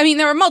 So, I mean,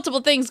 there were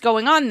multiple things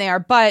going on there,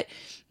 but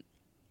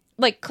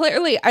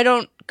clearly I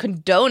don't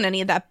condone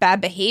any of that bad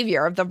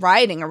behavior of the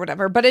rioting or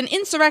whatever, but an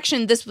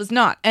insurrection this was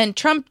not. And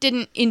Trump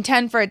didn't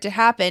intend for it to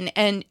happen.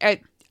 And I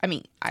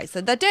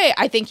said that day,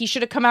 I think he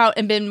should have come out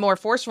and been more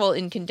forceful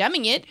in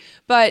condemning it,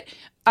 but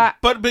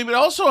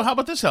also, how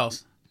about this,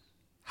 Alice?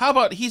 How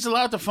about he's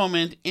allowed to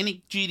foment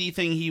any GD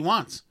thing he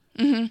wants?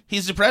 Mm-hmm.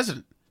 He's the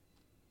president.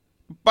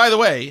 By the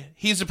way,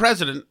 he's the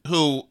president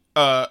who,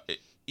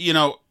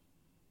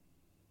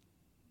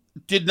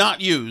 did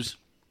not use.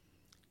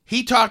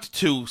 He talked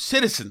to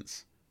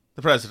citizens.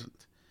 The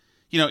president,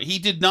 he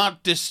did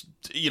not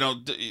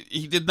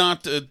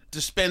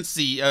dispense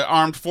the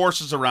armed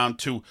forces around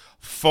to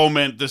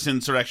foment this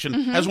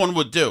insurrection, as one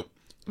would do.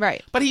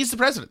 Right. But he's the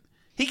president.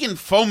 He can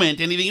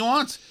foment anything he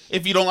wants.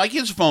 If you don't like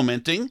his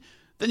fomenting,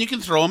 then you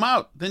can throw him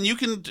out. Then you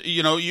can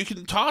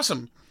toss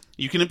him.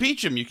 You can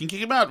impeach him. You can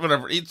kick him out.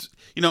 Whatever. It's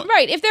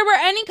Right. If there were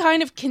any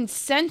kind of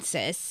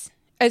consensus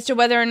as to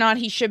whether or not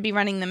he should be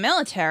running the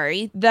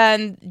military,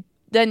 then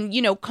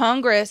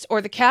Congress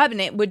or the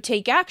cabinet would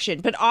take action.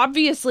 But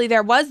obviously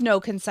there was no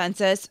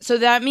consensus. So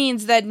that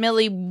means that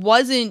Milley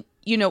wasn't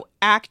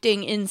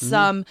acting in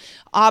some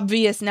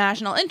obvious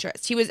national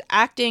interest. He was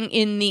acting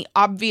in the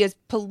obvious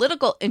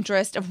political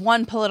interest of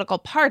one political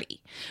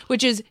party,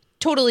 which is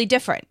totally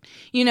different,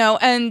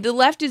 and the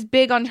left is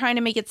big on trying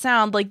to make it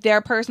sound like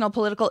their personal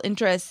political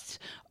interests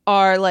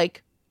are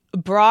like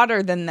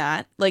broader than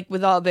that, like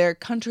with all their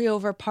country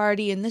over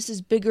party, and this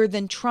is bigger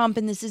than Trump,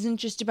 and this isn't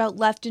just about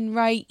left and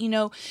right,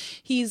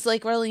 he's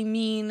like really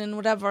mean and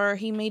whatever.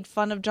 He made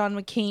fun of John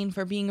McCain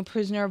for being a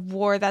prisoner of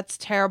war. That's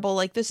terrible.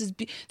 Like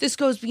this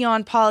goes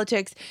beyond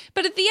politics.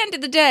 But at the end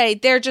of the day,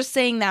 they're just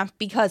saying that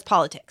because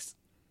politics.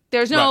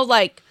 There's no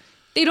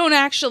they don't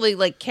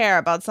actually care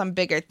about some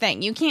bigger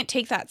thing. You can't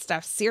take that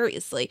stuff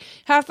seriously.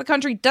 Half the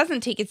country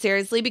doesn't take it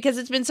seriously because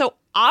it's been so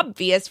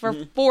obvious for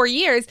 4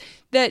 years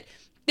that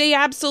they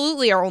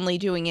absolutely are only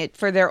doing it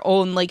for their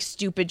own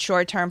stupid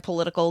short-term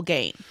political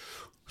gain.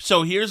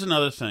 So here's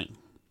another thing.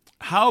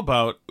 How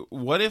about,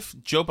 what if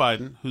Joe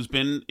Biden, who's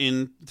been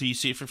in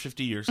D.C. for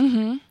 50 years,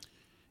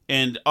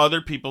 and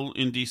other people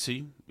in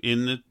D.C.,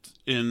 in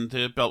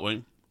the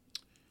Beltway,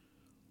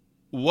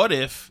 what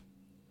if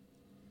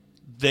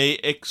they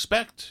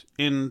expect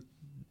and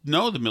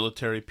know the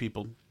military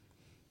people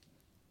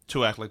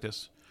to act like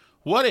this?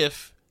 What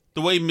if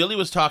the way Milley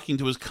was talking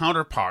to his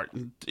counterpart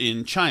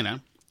in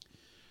China,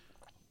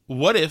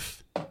 what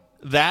if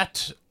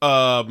that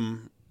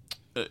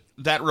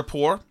that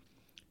rapport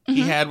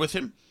he had with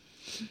him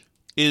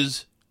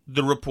is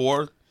the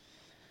rapport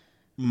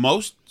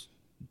most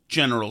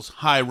generals,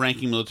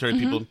 high-ranking military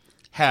people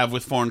have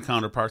with foreign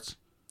counterparts?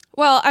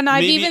 Well, and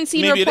I've even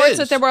seen reports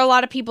that there were a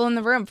lot of people in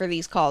the room for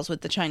these calls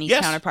with the Chinese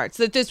counterparts.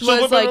 That this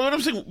was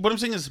what I'm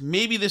saying is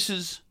maybe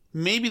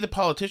the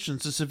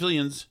politicians, the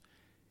civilians,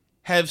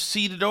 have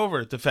ceded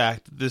over the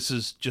fact that this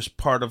is just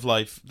part of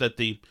life, that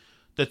the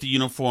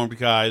uniformed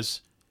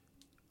guys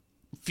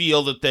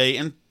feel that they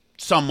and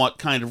somewhat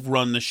kind of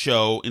run the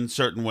show in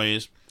certain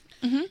ways,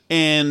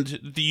 and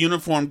the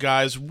uniformed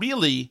guys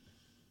really,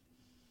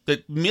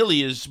 that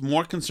Milley is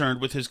more concerned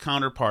with his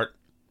counterpart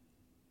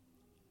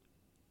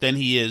than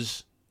he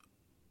is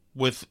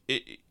with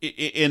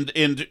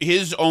and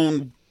his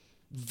own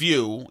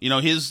view,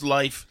 his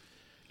life,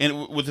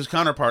 and with his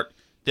counterpart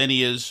than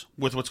he is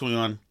with what's going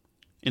on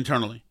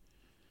internally.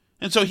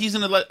 And so he's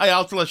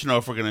I'll let you know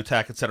if we're going to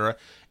attack, etc.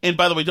 And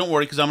by the way, don't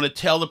worry, because I'm going to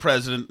tell the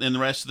president and the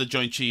rest of the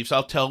Joint Chiefs,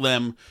 I'll tell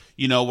them,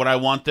 what I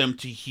want them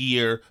to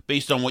hear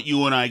based on what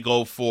you and I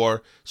go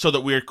for, so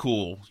that we're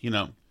cool,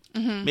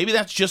 Maybe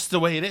that's just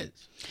the way it is.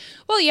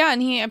 Well, yeah, and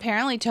he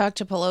apparently talked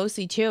to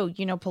Pelosi, too.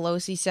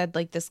 Pelosi said,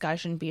 this guy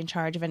shouldn't be in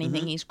charge of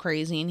anything. He's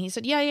crazy. And he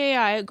said, yeah,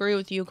 I agree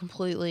with you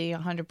completely,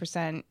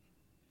 100%,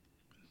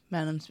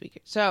 Madam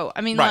Speaker. So,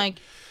 I mean,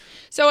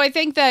 so I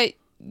think that,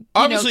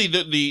 obviously,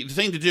 the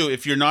thing to do,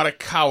 if you're not a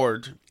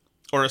coward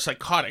or a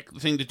psychotic, the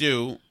thing to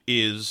do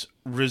is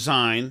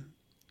resign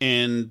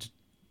and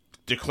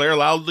declare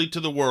loudly to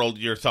the world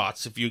your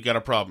thoughts if you got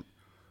a problem.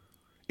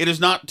 It is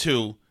not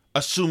to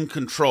assume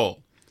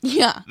control.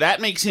 Yeah.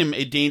 That makes him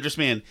a dangerous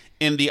man.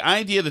 And the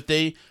idea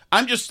that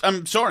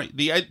I'm sorry,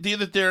 the idea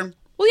that they're...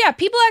 Well, yeah,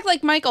 people act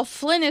like Michael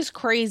Flynn is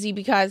crazy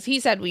because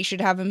he said we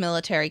should have a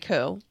military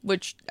coup,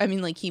 which, I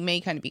mean, he may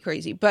kind of be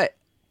crazy. But,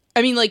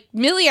 I mean,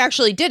 Milley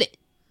actually did it.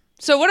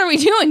 So what are we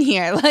doing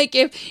here?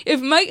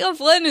 If Michael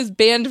Flynn is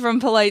banned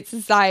from polite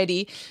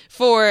society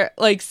for,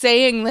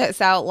 saying this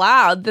out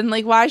loud, then,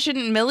 why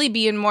shouldn't Milley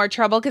be in more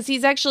trouble? Because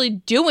he's actually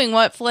doing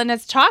what Flynn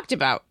has talked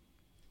about.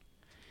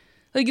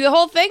 The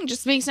whole thing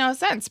just makes no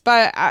sense.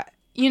 But, I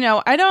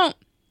don't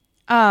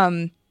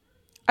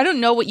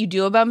know what you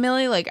do about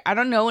Milley. I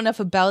don't know enough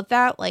about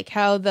that.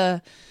 How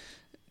the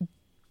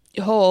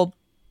whole...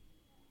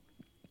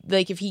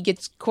 if he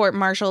gets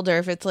court-martialed or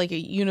if it's a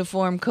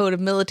uniform code of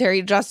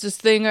military justice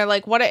thing or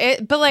what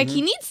it, but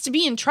he needs to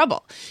be in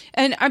trouble.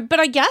 And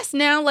but I guess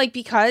now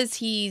because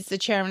he's the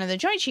chairman of the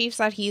Joint Chiefs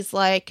that he's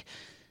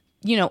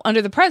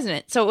under the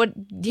president. So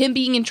him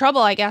being in trouble,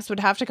 I guess, would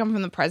have to come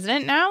from the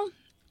president now.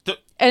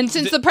 And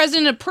since the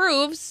president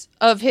approves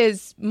of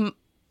his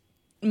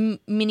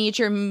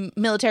miniature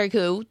military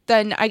coup,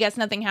 then I guess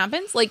nothing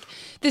happens.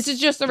 This is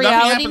just the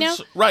reality now.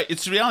 Right,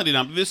 it's the reality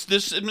now.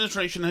 This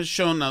administration has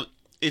shown that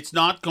it's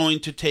not going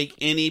to take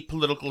any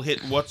political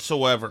hit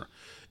whatsoever.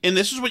 And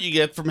this is what you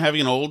get from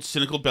having an old,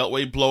 cynical,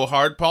 beltway,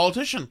 blowhard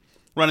politician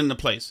running the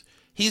place.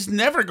 He's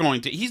never going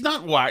to. He's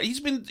not wired.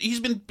 He's been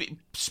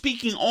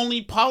speaking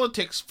only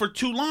politics for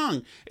too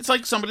long. It's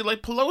like somebody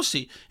like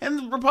Pelosi and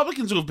the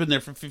Republicans who have been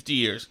there for 50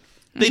 years.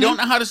 They don't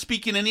know how to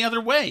speak in any other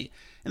way,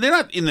 and they're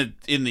not in the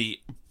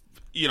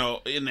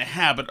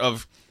habit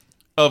of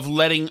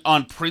letting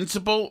on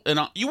principle. And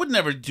you would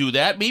never do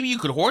that. Maybe you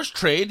could horse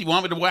trade. You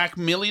want me to whack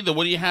Milley? Then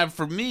what do you have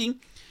for me?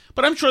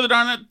 But I'm sure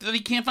that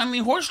he can't find any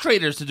horse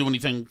traders to do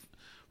anything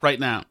right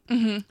now.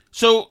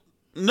 So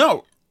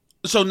no.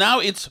 So now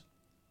it's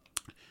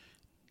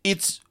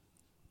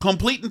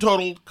complete and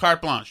total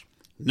carte blanche.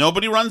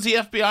 Nobody runs the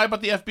FBI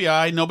but the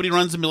FBI. Nobody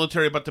runs the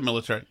military but the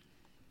military.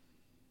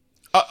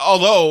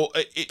 Although...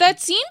 that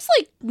seems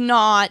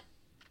not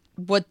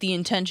what the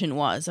intention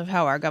was of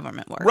how our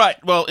government works.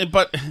 Right. Well,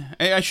 but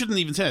I shouldn't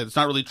even say that. It's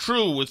not really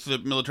true with the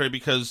military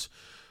because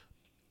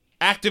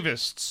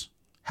activists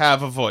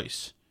have a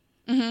voice.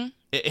 Mm-hmm.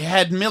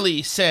 Had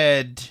Milley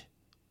said,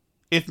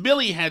 if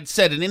Milley had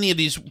said in any of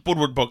these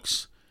Woodward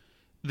books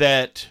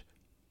that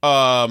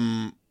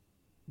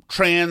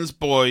trans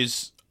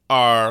boys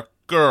are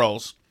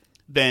girls,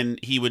 then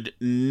he would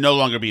no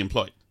longer be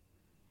employed.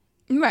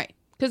 Right.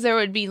 Because there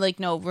would be like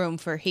no room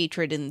for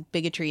hatred and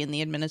bigotry in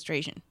the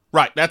administration.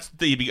 Right.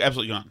 He'd be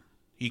absolutely gone.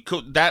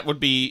 That would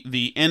be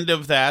the end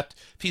of that.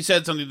 If he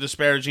said something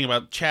disparaging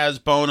about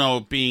Chaz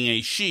Bono being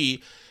a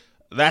she,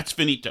 that's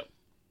finito.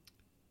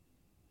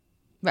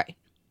 Right.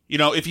 You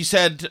know, if he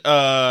said,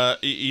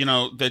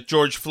 that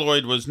George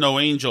Floyd was no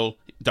angel,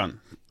 done.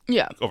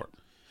 Yeah. Over.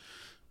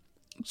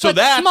 So but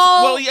that's,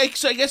 small,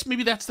 so I guess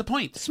maybe that's the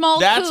point. Small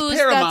that's coups,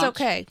 paramount. that's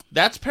okay.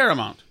 That's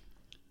paramount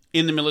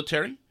in the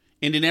military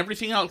and in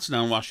everything else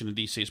now in Washington,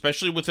 D.C.,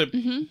 especially with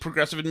a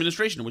progressive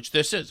administration, which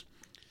this is.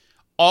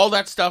 All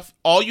that stuff,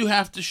 all you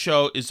have to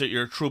show is that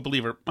you're a true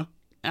believer.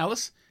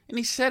 Alice, and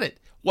he said it.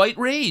 White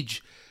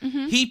rage.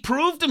 Mm-hmm. He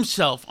proved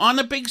himself on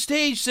the big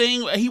stage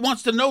saying he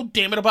wants to know,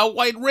 damn it, about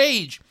white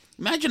rage.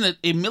 Imagine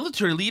a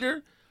military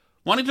leader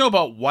wanting to know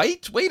about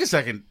white? Wait a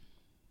second.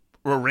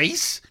 A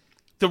race?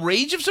 The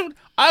rage of someone?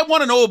 I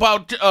want to know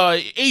about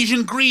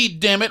Asian greed,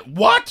 damn it.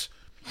 What?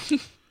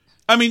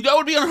 I mean, that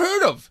would be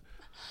unheard of.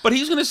 But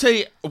he's going to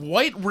say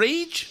white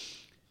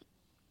rage?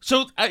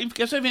 So I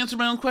guess I've answered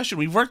my own question.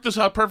 We've worked this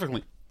out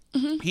perfectly.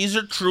 Mm-hmm. He's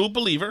a true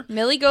believer.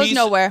 Milley goes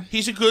nowhere.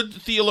 He's a good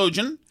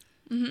theologian.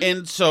 Mm-hmm.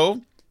 And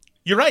so,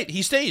 you're right.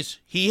 He stays.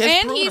 He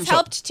has proven himself.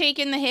 Helped take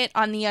in the hit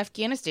on the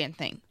Afghanistan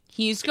thing.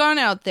 He's gone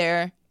out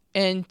there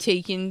and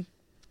taken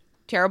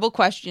terrible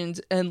questions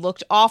and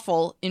looked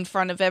awful in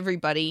front of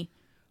everybody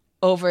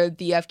over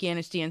the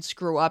Afghanistan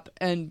screw up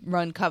and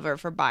run cover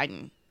for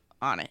Biden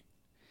on it.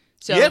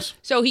 So, yes.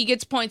 So he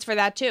gets points for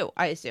that too,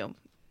 I assume.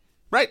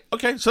 Right.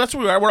 Okay. So that's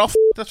where we are. We're all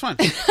that's fine.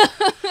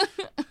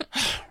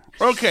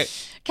 Okay.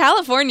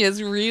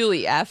 California's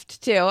really effed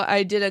too.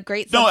 I did a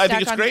great Substack I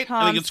think it's great.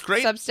 I think it's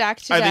great. Substack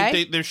today. I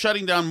think they're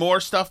shutting down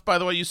more stuff, by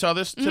the way. You saw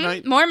this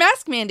tonight? More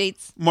mask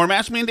mandates. More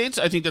mask mandates.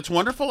 I think that's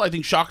wonderful. I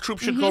think shock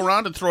troops should go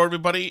around and throw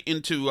everybody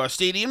into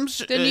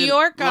stadiums. The New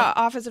York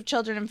Office of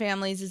Children and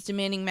Families is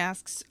demanding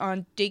masks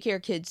on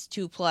daycare kids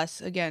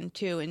 2+ again,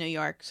 too, in New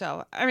York.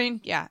 So, I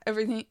mean, yeah,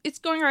 everything. It's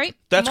going right.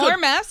 That's more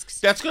good. masks.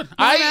 That's good.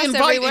 I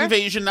invite everywhere.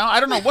 Invasion now. I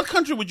don't know. What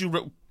country would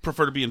you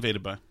prefer to be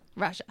invaded by?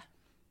 Russia.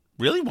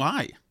 Really?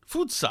 Why?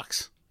 Food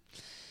sucks.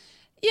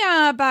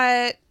 Yeah,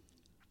 but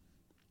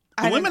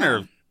the women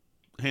are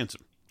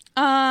handsome.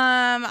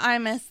 I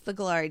miss the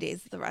glory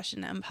days of the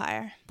Russian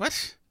Empire.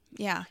 What?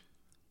 Yeah,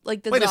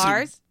 like the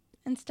czars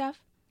and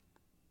stuff.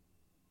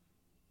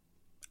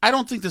 I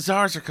don't think the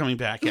czars are coming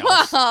back,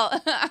 Alice.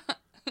 Well,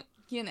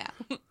 you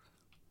know.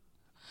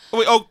 Oh,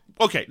 wait,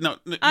 okay. No,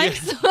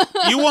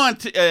 you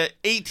want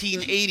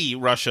 1880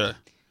 Russia?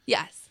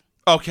 Yes.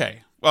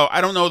 Okay. Well,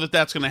 I don't know that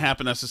that's going to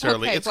happen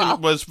necessarily. Okay,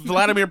 was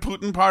Vladimir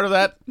Putin part of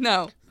that?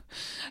 No.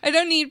 I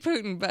don't need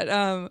Putin,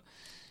 but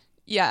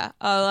yeah,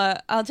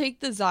 I'll take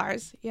the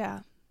czars.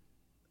 Yeah,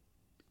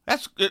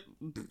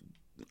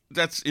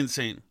 that's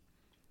insane.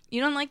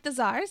 You don't like the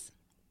czars?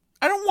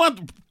 I don't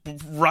want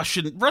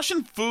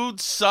Russian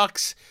food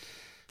sucks.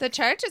 The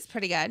church is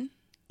pretty good.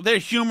 They're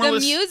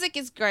humorless. The music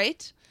is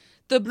great.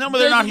 But they're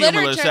not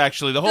humorless.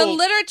 Actually, the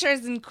literature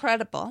is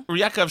incredible.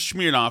 Yakov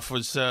Smirnoff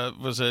was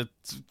a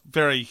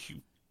very.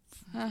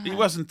 He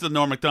wasn't the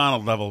Norm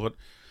Macdonald level, but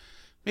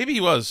maybe he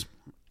was.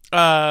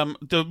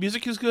 The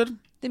music is good.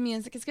 The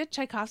music is good.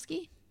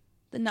 Tchaikovsky,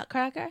 the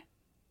Nutcracker.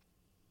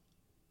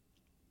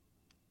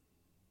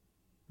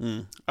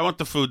 I want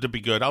the food to be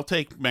good. I'll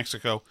take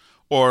Mexico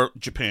or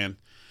Japan.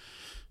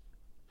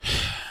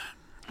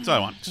 That's all I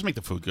want. Just make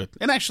the food good.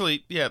 And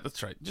actually, yeah,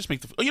 that's right. Just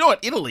make the food. Oh, you know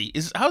what?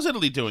 How's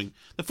Italy doing?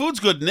 The food's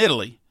good in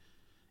Italy.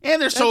 And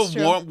they're so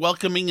warm,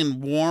 welcoming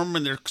and warm,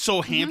 and they're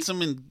so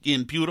handsome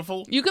and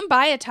beautiful. You can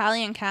buy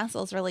Italian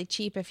castles really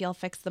cheap if you'll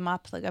fix them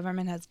up. The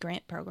government has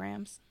grant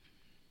programs.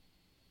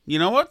 You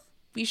know what?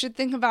 You should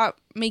think about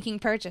making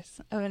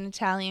purchase of an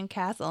Italian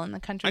castle in the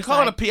countryside. I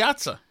call it a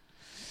piazza,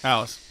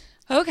 Alice.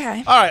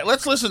 Okay. All right,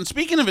 let's listen.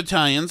 Speaking of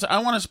Italians,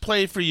 I want to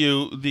play for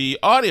you the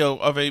audio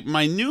of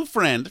my new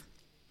friend.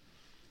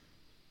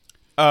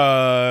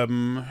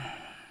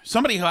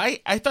 Somebody who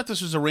I thought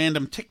this was a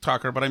random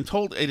TikToker, but I'm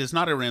told it is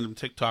not a random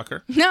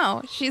TikToker.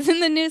 No, she's in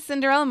the new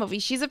Cinderella movie.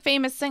 She's a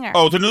famous singer.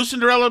 Oh, the new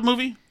Cinderella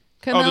movie?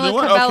 Camila the new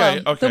one?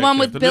 Cabello. Okay, the one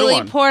with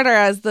Billy Porter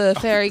as the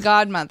fairy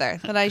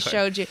godmother that I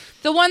showed you.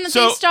 The one that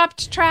they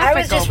stopped traffic. I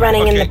was just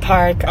running in the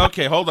park.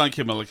 Okay, hold on,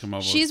 Camila. Come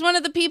over. She's one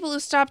of the people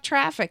who stopped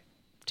traffic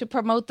to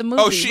promote the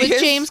movie with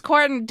James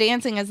Corden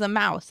dancing as the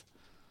mouse.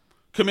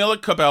 Camila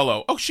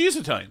Cabello. Oh, she is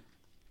Italian,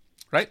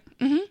 right?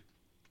 Mm-hmm.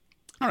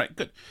 All right,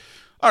 good.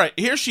 All right,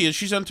 here she is.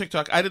 She's on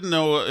TikTok. I didn't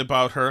know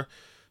about her,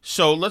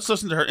 so let's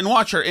listen to her and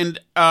watch her. And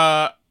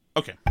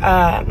okay.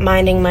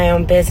 Minding my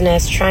own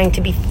business, trying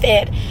to be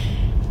fit,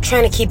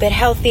 trying to keep it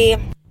healthy.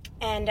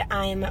 And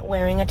I'm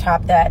wearing a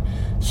top that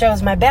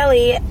shows my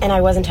belly, and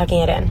I wasn't tucking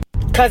it in.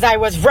 Because I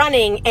was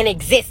running and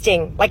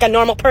existing like a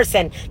normal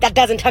person that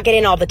doesn't tuck it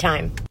in all the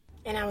time.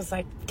 And I was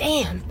like,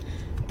 damn.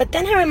 But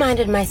then I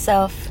reminded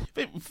myself...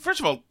 First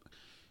of all,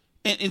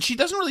 and she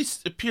doesn't really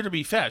appear to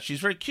be fat. She's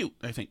very cute,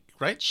 I think,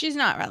 right? She's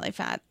not really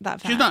that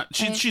fat. She's not.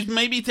 She's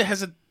maybe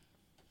has a...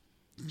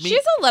 She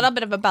has a little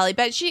bit of a belly,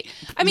 but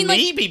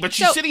maybe, but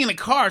she's sitting in a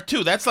car,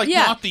 too. That's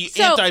not the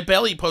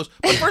anti-belly pose.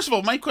 But first of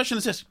all, my question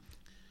is this.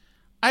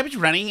 I was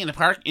running in the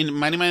park and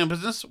minding my own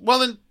business. Well,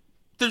 then...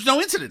 There's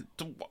no incident.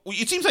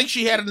 It seems like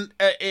she had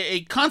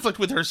a conflict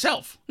with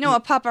herself. No,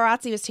 a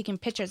paparazzi was taking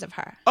pictures of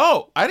her.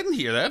 Oh, I didn't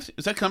hear that.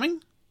 Is that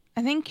coming?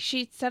 I think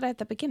she said it at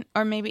the beginning.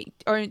 Or maybe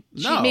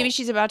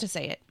she's about to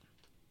say it.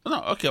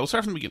 No, okay, we'll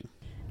start from the beginning.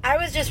 I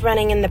was just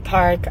running in the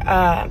park,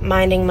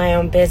 minding my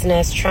own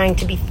business, trying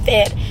to be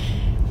fit,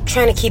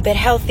 trying to keep it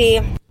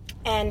healthy.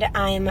 And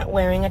I'm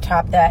wearing a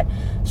top that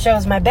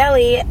shows my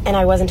belly, and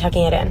I wasn't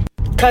tucking it in.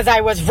 Because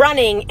I was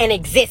running and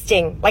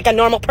existing like a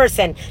normal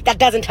person that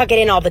doesn't tuck it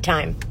in all the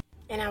time.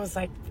 And I was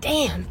like,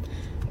 damn.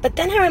 But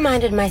then I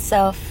reminded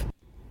myself,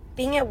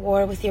 being at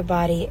war with your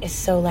body is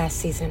so last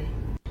season.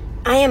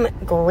 I am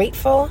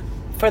grateful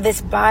for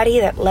this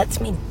body that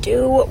lets me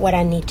do what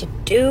I need to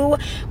do.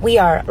 We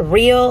are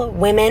real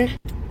women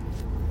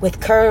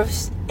with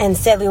curves and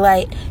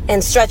cellulite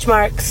and stretch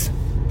marks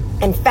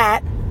and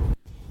fat.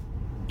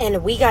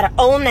 And we gotta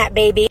own that,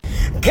 baby.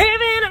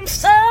 Giving him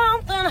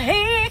something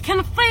he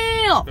can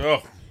feel.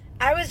 Oh.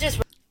 I was just...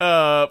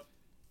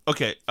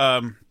 Okay,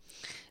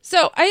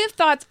 So, I have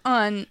thoughts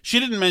on... She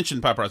didn't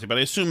mention paparazzi, but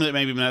I assume that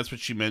maybe that's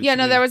what she meant. Yeah,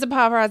 no, there was a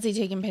paparazzi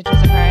taking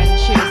pictures of her, and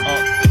she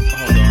was...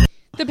 hold on.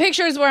 The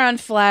pictures were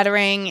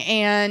unflattering,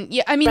 and...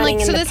 Yeah, I mean,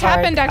 like, so this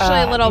happened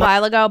actually a little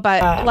while ago,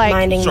 but, like...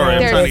 Sorry, I'm trying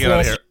to get out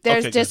of here.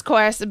 There's Okay,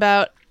 discourse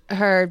about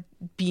her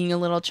being a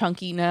little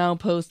chunky now,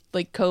 post,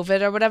 like,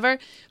 COVID or whatever.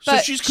 But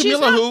so she's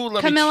Camilla who?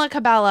 Camilla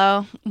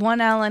Cabello.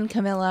 1L in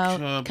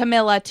Camillo.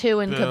 Camilla, 2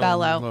 in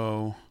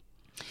Cabello.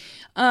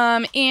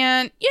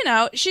 And, you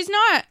know, she's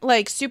not,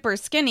 like, super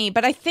skinny,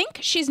 but I think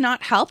she's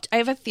not helped. I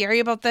have a theory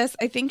about this.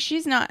 I think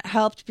she's not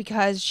helped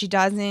because she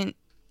doesn't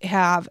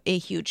have a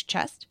huge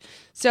chest.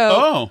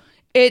 So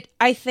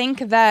I think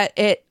that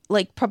it,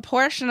 like,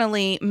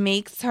 proportionally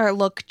makes her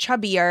look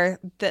chubbier,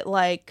 that,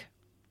 like,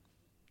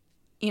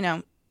 you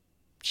know,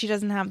 she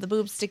doesn't have the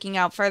boobs sticking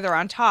out further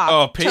on top.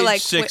 Oh,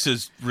 page 6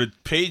 is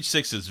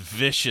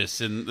vicious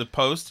in the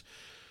post.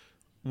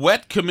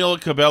 Wet Camila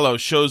Cabello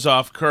shows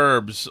off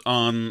curves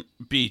on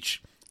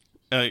beach.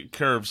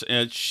 Curves,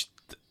 and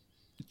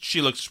she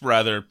looks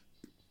rather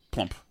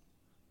plump.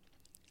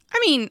 I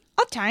mean,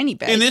 a tiny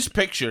bit. In this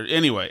picture,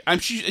 anyway.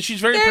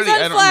 She's very There's pretty.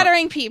 There's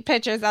unflattering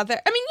pictures out there.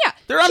 I mean, yeah.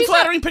 There are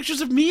unflattering pictures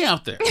of me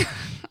out there.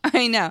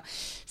 I know.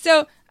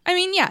 So, I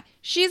mean, yeah.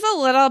 She's a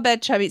little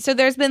bit chubby. So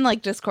there's been,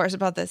 like, discourse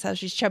about this, how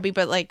she's chubby.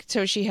 But, like,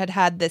 so she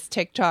had this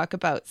TikTok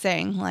about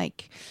saying,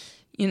 like,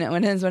 you know,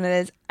 it is what it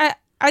is.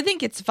 I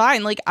think it's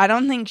fine. Like, I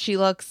don't think she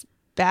looks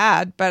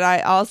bad. But I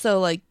also,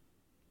 like,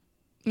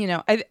 you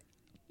know,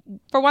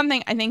 for one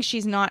thing, I think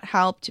she's not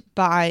helped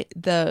by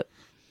the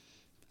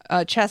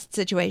chest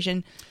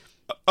situation.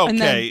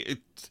 Okay.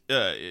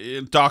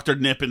 Dr.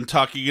 Nip and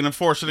Tuck, you going to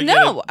force her to get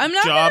a job? No, I'm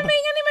not going to make anybody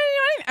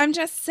do anything. I'm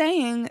just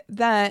saying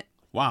that...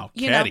 Wow,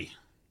 catty.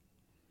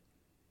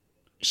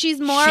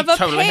 She's more of a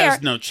totally pear.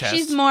 Has no chest.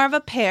 She's more of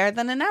a pear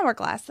than an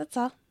hourglass. That's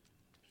all.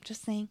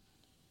 Just saying.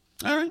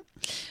 All right.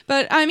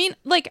 But I mean,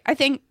 like, I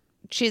think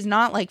she's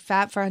not like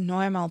fat for a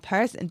normal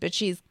person, but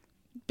she's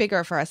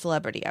bigger for a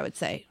celebrity, I would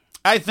say.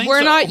 I think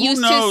we're so. not Who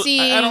used knows? to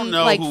seeing I don't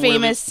know like who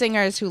famous really,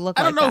 singers who look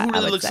like that. I don't know who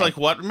really looks like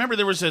what. Remember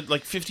there was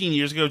 15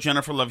 years ago,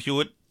 Jennifer Love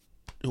Hewitt,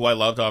 who I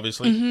loved,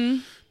 obviously. Mm-hmm.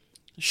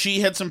 She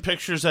had some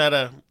pictures at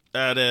a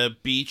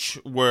beach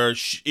where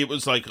it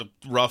was like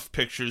rough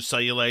pictures,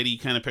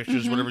 cellulite kind of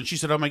pictures, whatever. And she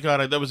said, "Oh my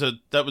god, that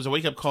was a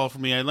wake up call for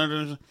me. I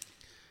learned."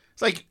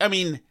 It's like, I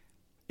mean,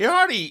 you're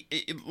already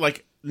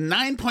like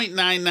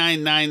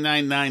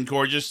 9.99999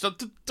 gorgeous.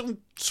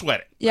 Don't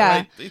sweat it. Yeah,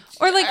 right?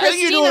 or like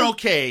Christina, you're doing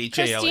okay.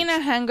 Christina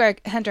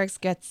Hendricks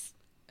gets,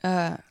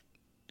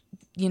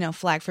 you know,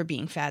 flagged for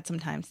being fat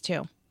sometimes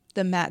too.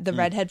 The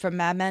redhead from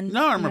Mad Men.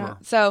 No, I remember. You know?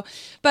 So,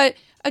 but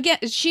again,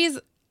 she's,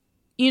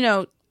 you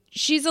know,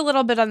 she's a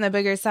little bit on the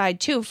bigger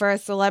side too for a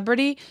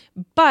celebrity,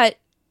 but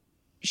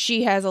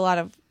she has a lot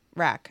of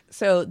rack.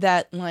 So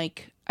that,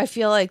 like, I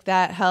feel like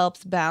that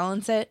helps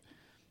balance it.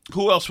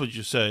 Who else would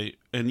you say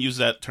and use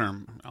that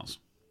term else?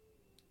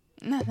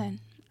 Nothing.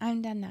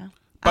 I'm done now.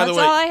 By That's the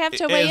way, all I have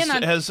to weigh in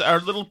on. Does our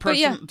little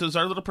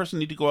person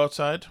need to go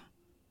outside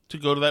to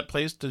go to that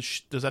place?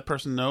 Does that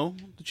person know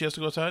that she has to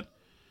go outside?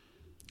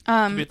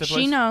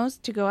 She knows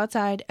to go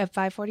outside at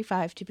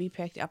 5:45 to be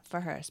picked up for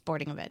her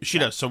sporting event. She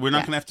does. So we're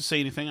not going to have to say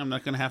anything. I'm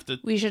not going to have to.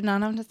 We should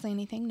not have to say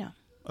anything. No.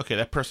 Okay,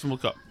 that person will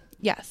go.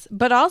 Yes,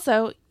 but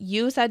also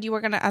you said you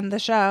were going to end the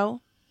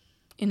show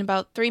in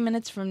about 3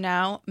 minutes from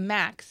now,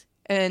 max,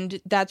 and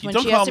that's when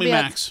she has to be.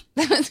 Max.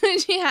 That's when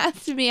she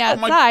has to be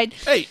outside.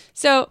 Hey,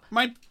 so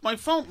my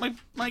phone, my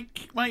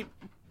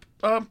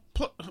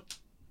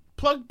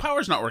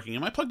power's not working.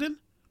 Am I plugged in?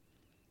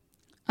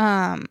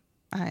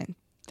 I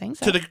think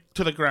so.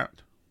 To the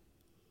ground.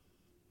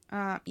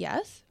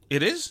 Yes.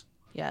 It is?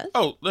 Yes.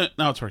 Oh,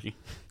 now it's working.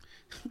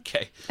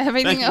 Okay.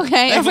 Everything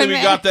okay? Thankfully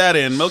we got that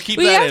in. We'll keep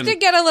that in. We have to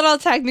get a little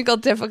technical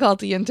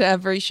difficulty into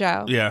every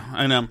show. Yeah,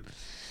 I know.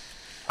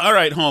 All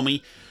right,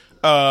 homie.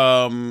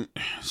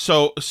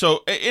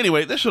 So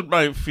anyway, this is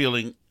my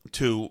feeling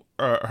to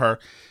her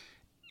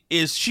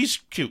is she's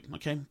cute.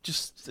 Okay,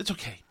 just it's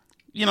okay.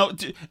 You know,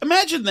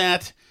 imagine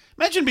that.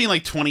 Imagine being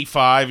like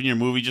 25 and your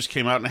movie just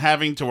came out and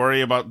having to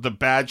worry about the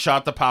bad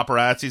shot the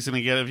paparazzi's going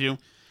to get of you.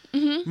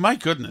 Mm-hmm. My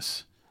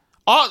goodness,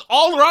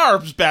 all there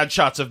are is bad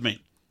shots of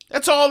me.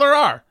 That's all there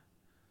are.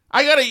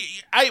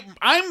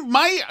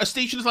 My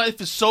station's life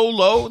is so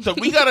low that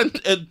we got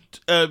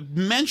a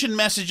mention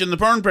message in the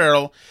burn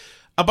barrel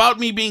about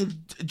me being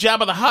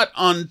Jabba the Hutt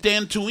on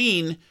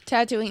Tatooine,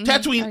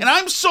 and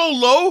I'm so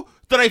low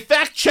that I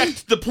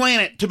fact-checked the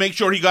planet to make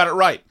sure he got it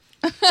right.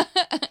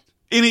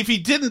 And if he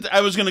didn't,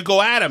 I was going to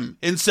go at him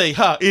and say,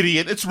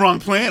 idiot, it's the wrong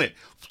planet.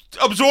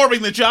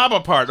 Absorbing the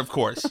Jabba part, of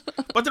course.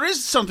 But there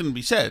is something to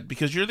be said,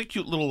 because you're the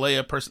cute little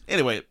Leia person.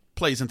 Anyway, it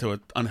plays into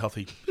an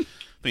unhealthy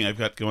thing I've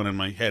got going in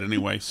my head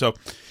anyway. So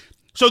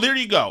there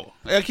you go.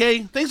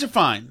 Okay? Things are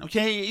fine.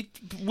 Okay?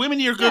 Women,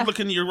 you're good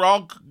looking. You're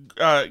all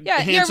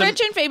handsome. You're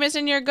rich and famous,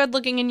 and you're good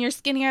looking, and you're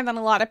skinnier than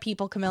a lot of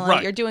people, Camilla.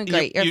 Right. You're doing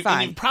great. You're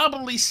fine. You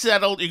probably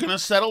settled. You're going to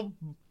settle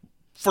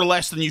for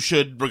less than you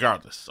should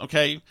regardless.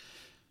 Okay?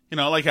 You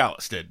know, like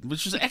Alice did,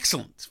 which is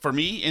excellent for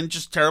me and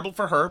just terrible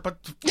for her. But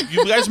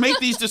you guys make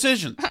these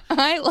decisions.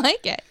 I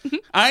like it.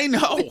 I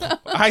know.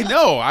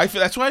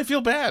 That's why I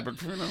feel bad. But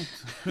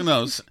who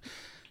knows?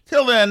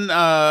 Till then,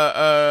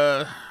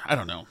 I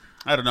don't know.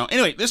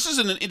 Anyway, this is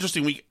an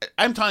interesting week.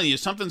 I'm telling you,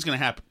 something's going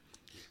to happen.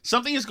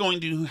 Something is going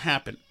to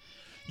happen.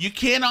 You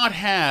cannot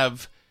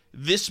have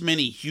this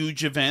many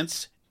huge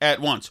events at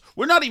once.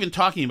 We're not even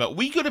talking about.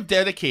 We could have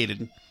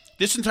dedicated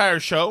this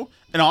entire show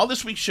and all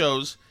this week's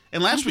shows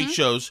and last week's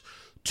shows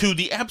to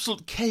the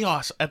absolute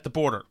chaos at the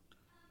border.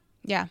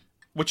 Yeah.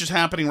 Which is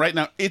happening right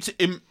now. It's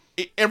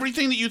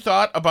everything that you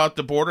thought about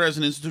the border as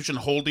an institution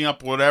holding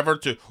up whatever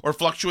or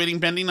fluctuating,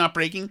 bending, not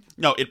breaking.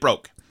 No, it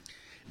broke.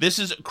 This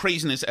is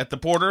craziness at the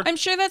border. I'm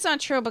sure that's not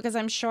true, because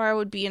I'm sure I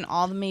would be in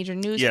all the major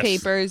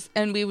newspapers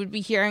and we would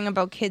be hearing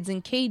about kids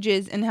in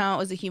cages and how it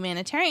was a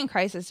humanitarian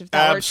crisis if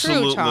that were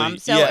true, Tom.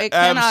 So it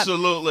cannot,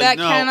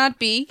 cannot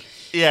be.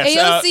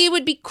 Yes, AOC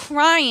would be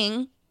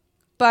crying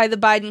by the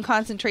Biden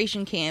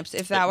concentration camps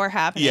if that were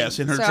happening. Yes,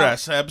 in her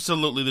dress.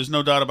 Absolutely. There's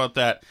no doubt about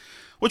that.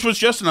 Which was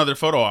just another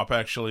photo op,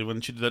 actually, when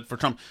she did that for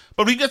Trump.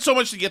 But we've got so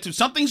much to get to.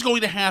 Something's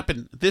going to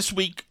happen this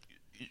week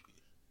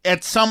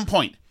at some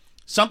point.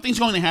 Something's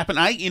going to happen.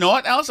 You know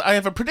what, Alice? I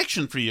have a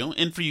prediction for you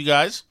and for you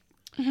guys.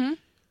 Mm-hmm.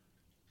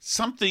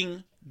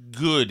 Something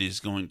good is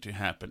going to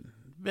happen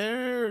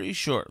very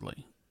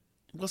shortly.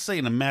 We'll say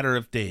in a matter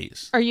of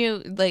days. Are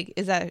you, do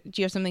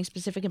you have something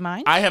specific in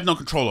mind? I have no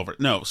control over it.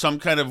 No, some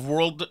kind of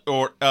world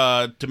or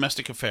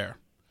domestic affair.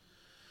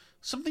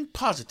 Something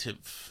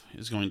positive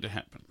is going to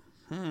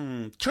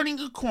happen. Turning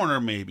a corner,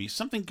 maybe.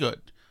 Something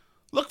good.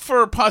 Look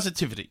for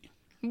positivity.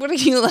 What are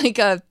you, like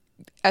a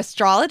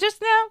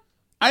astrologist now?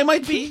 I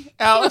might be,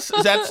 Alice.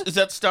 Is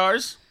that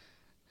stars?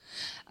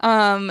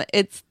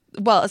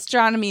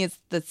 Astronomy is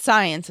the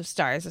science of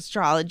stars.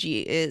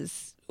 Astrology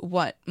is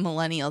what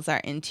millennials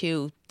are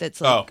into.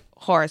 That's like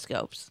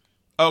horoscopes.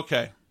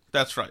 Okay,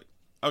 that's right.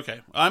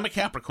 Okay, I'm a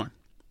Capricorn.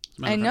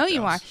 I know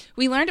you are.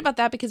 We learned about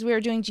that because we were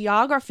doing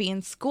geography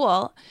in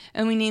school,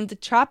 and we named the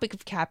Tropic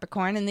of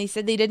Capricorn, and they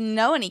said they didn't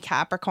know any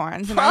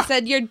Capricorns. And I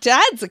said, your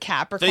dad's a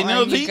Capricorn. They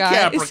know the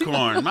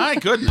Capricorn. My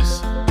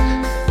goodness.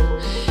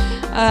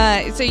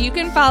 So you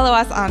can follow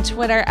us on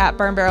Twitter at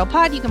Burn Barrel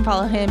Pod. You can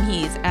follow him.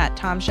 He's at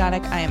Tom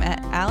Shattuck. I am at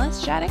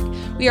Alice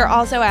Shattuck. We are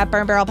also at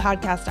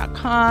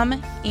burnbarrelpodcast.com.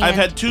 I've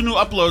had 2 new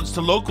uploads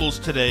to locals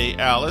today,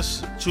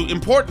 Alice. 2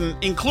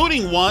 important,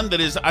 including one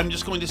that is, I'm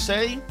just going to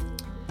say,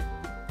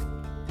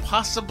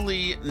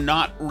 possibly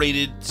not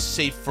rated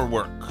safe for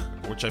work,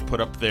 which I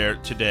put up there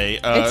today.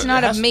 It's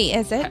not of me,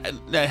 is it?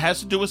 That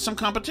has to do with some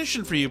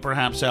competition for you,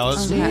 perhaps,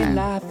 Alice. Okay.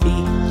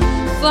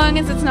 As long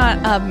as it's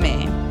not of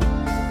me.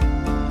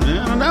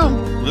 I don't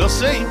know. We'll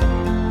see.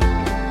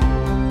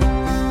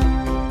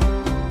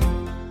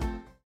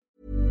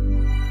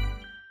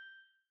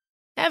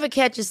 Ever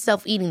catch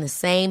yourself eating the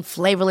same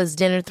flavorless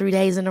dinner 3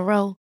 days in a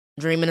row?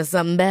 Dreaming of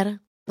something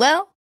better?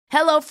 Well,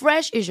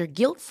 HelloFresh is your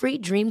guilt-free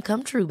dream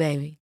come true,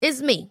 baby.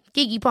 It's me,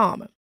 Keke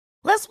Palmer.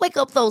 Let's wake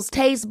up those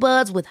taste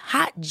buds with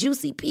hot,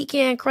 juicy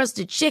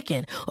pecan-crusted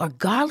chicken or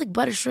garlic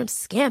butter shrimp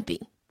scampi.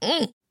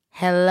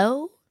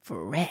 Hello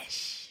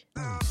Fresh.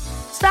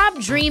 Stop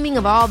dreaming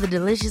of all the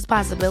delicious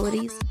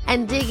possibilities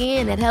and dig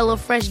in at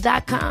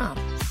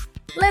HelloFresh.com.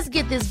 Let's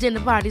get this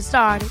dinner party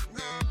started.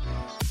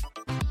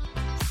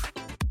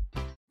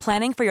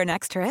 Planning for your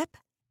next trip?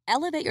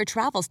 Elevate your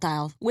travel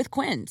style with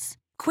Quince.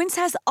 Quince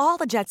has all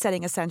the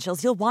jet-setting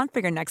essentials you'll want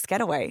for your next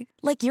getaway,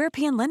 like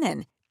European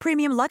linen,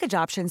 premium luggage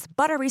options,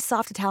 buttery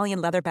soft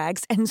Italian leather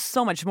bags, and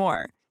so much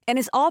more. And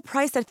is all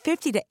priced at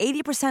 50 to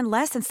 80%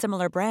 less than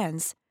similar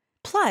brands.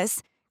 Plus,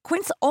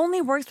 Quince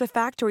only works with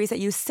factories that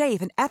use safe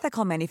and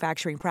ethical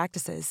manufacturing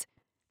practices.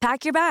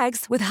 Pack your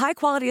bags with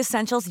high-quality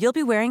essentials you'll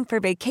be wearing for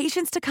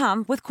vacations to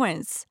come with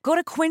Quince. Go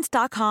to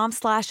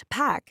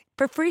quince.com/pack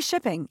for free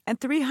shipping and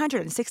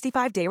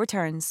 365-day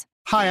returns.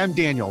 Hi, I'm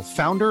Daniel,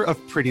 founder of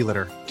Pretty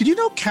Litter. Did you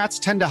know cats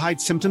tend to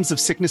hide symptoms of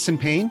sickness and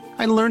pain?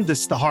 I learned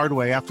this the hard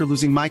way after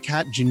losing my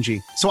cat,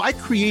 Gingy. So I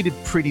created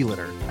Pretty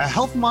Litter, a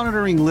health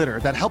monitoring litter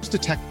that helps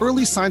detect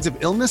early signs of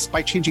illness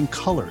by changing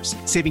colors,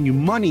 saving you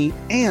money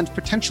and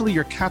potentially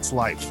your cat's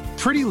life.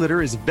 Pretty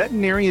Litter is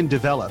veterinarian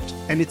developed,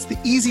 and it's the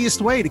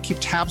easiest way to keep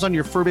tabs on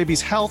your fur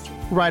baby's health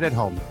right at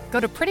home. Go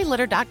to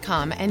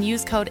prettylitter.com and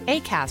use code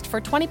ACAST for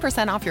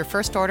 20% off your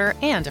first order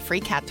and a free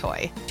cat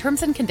toy.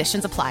 Terms and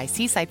conditions apply.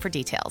 See site for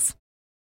details.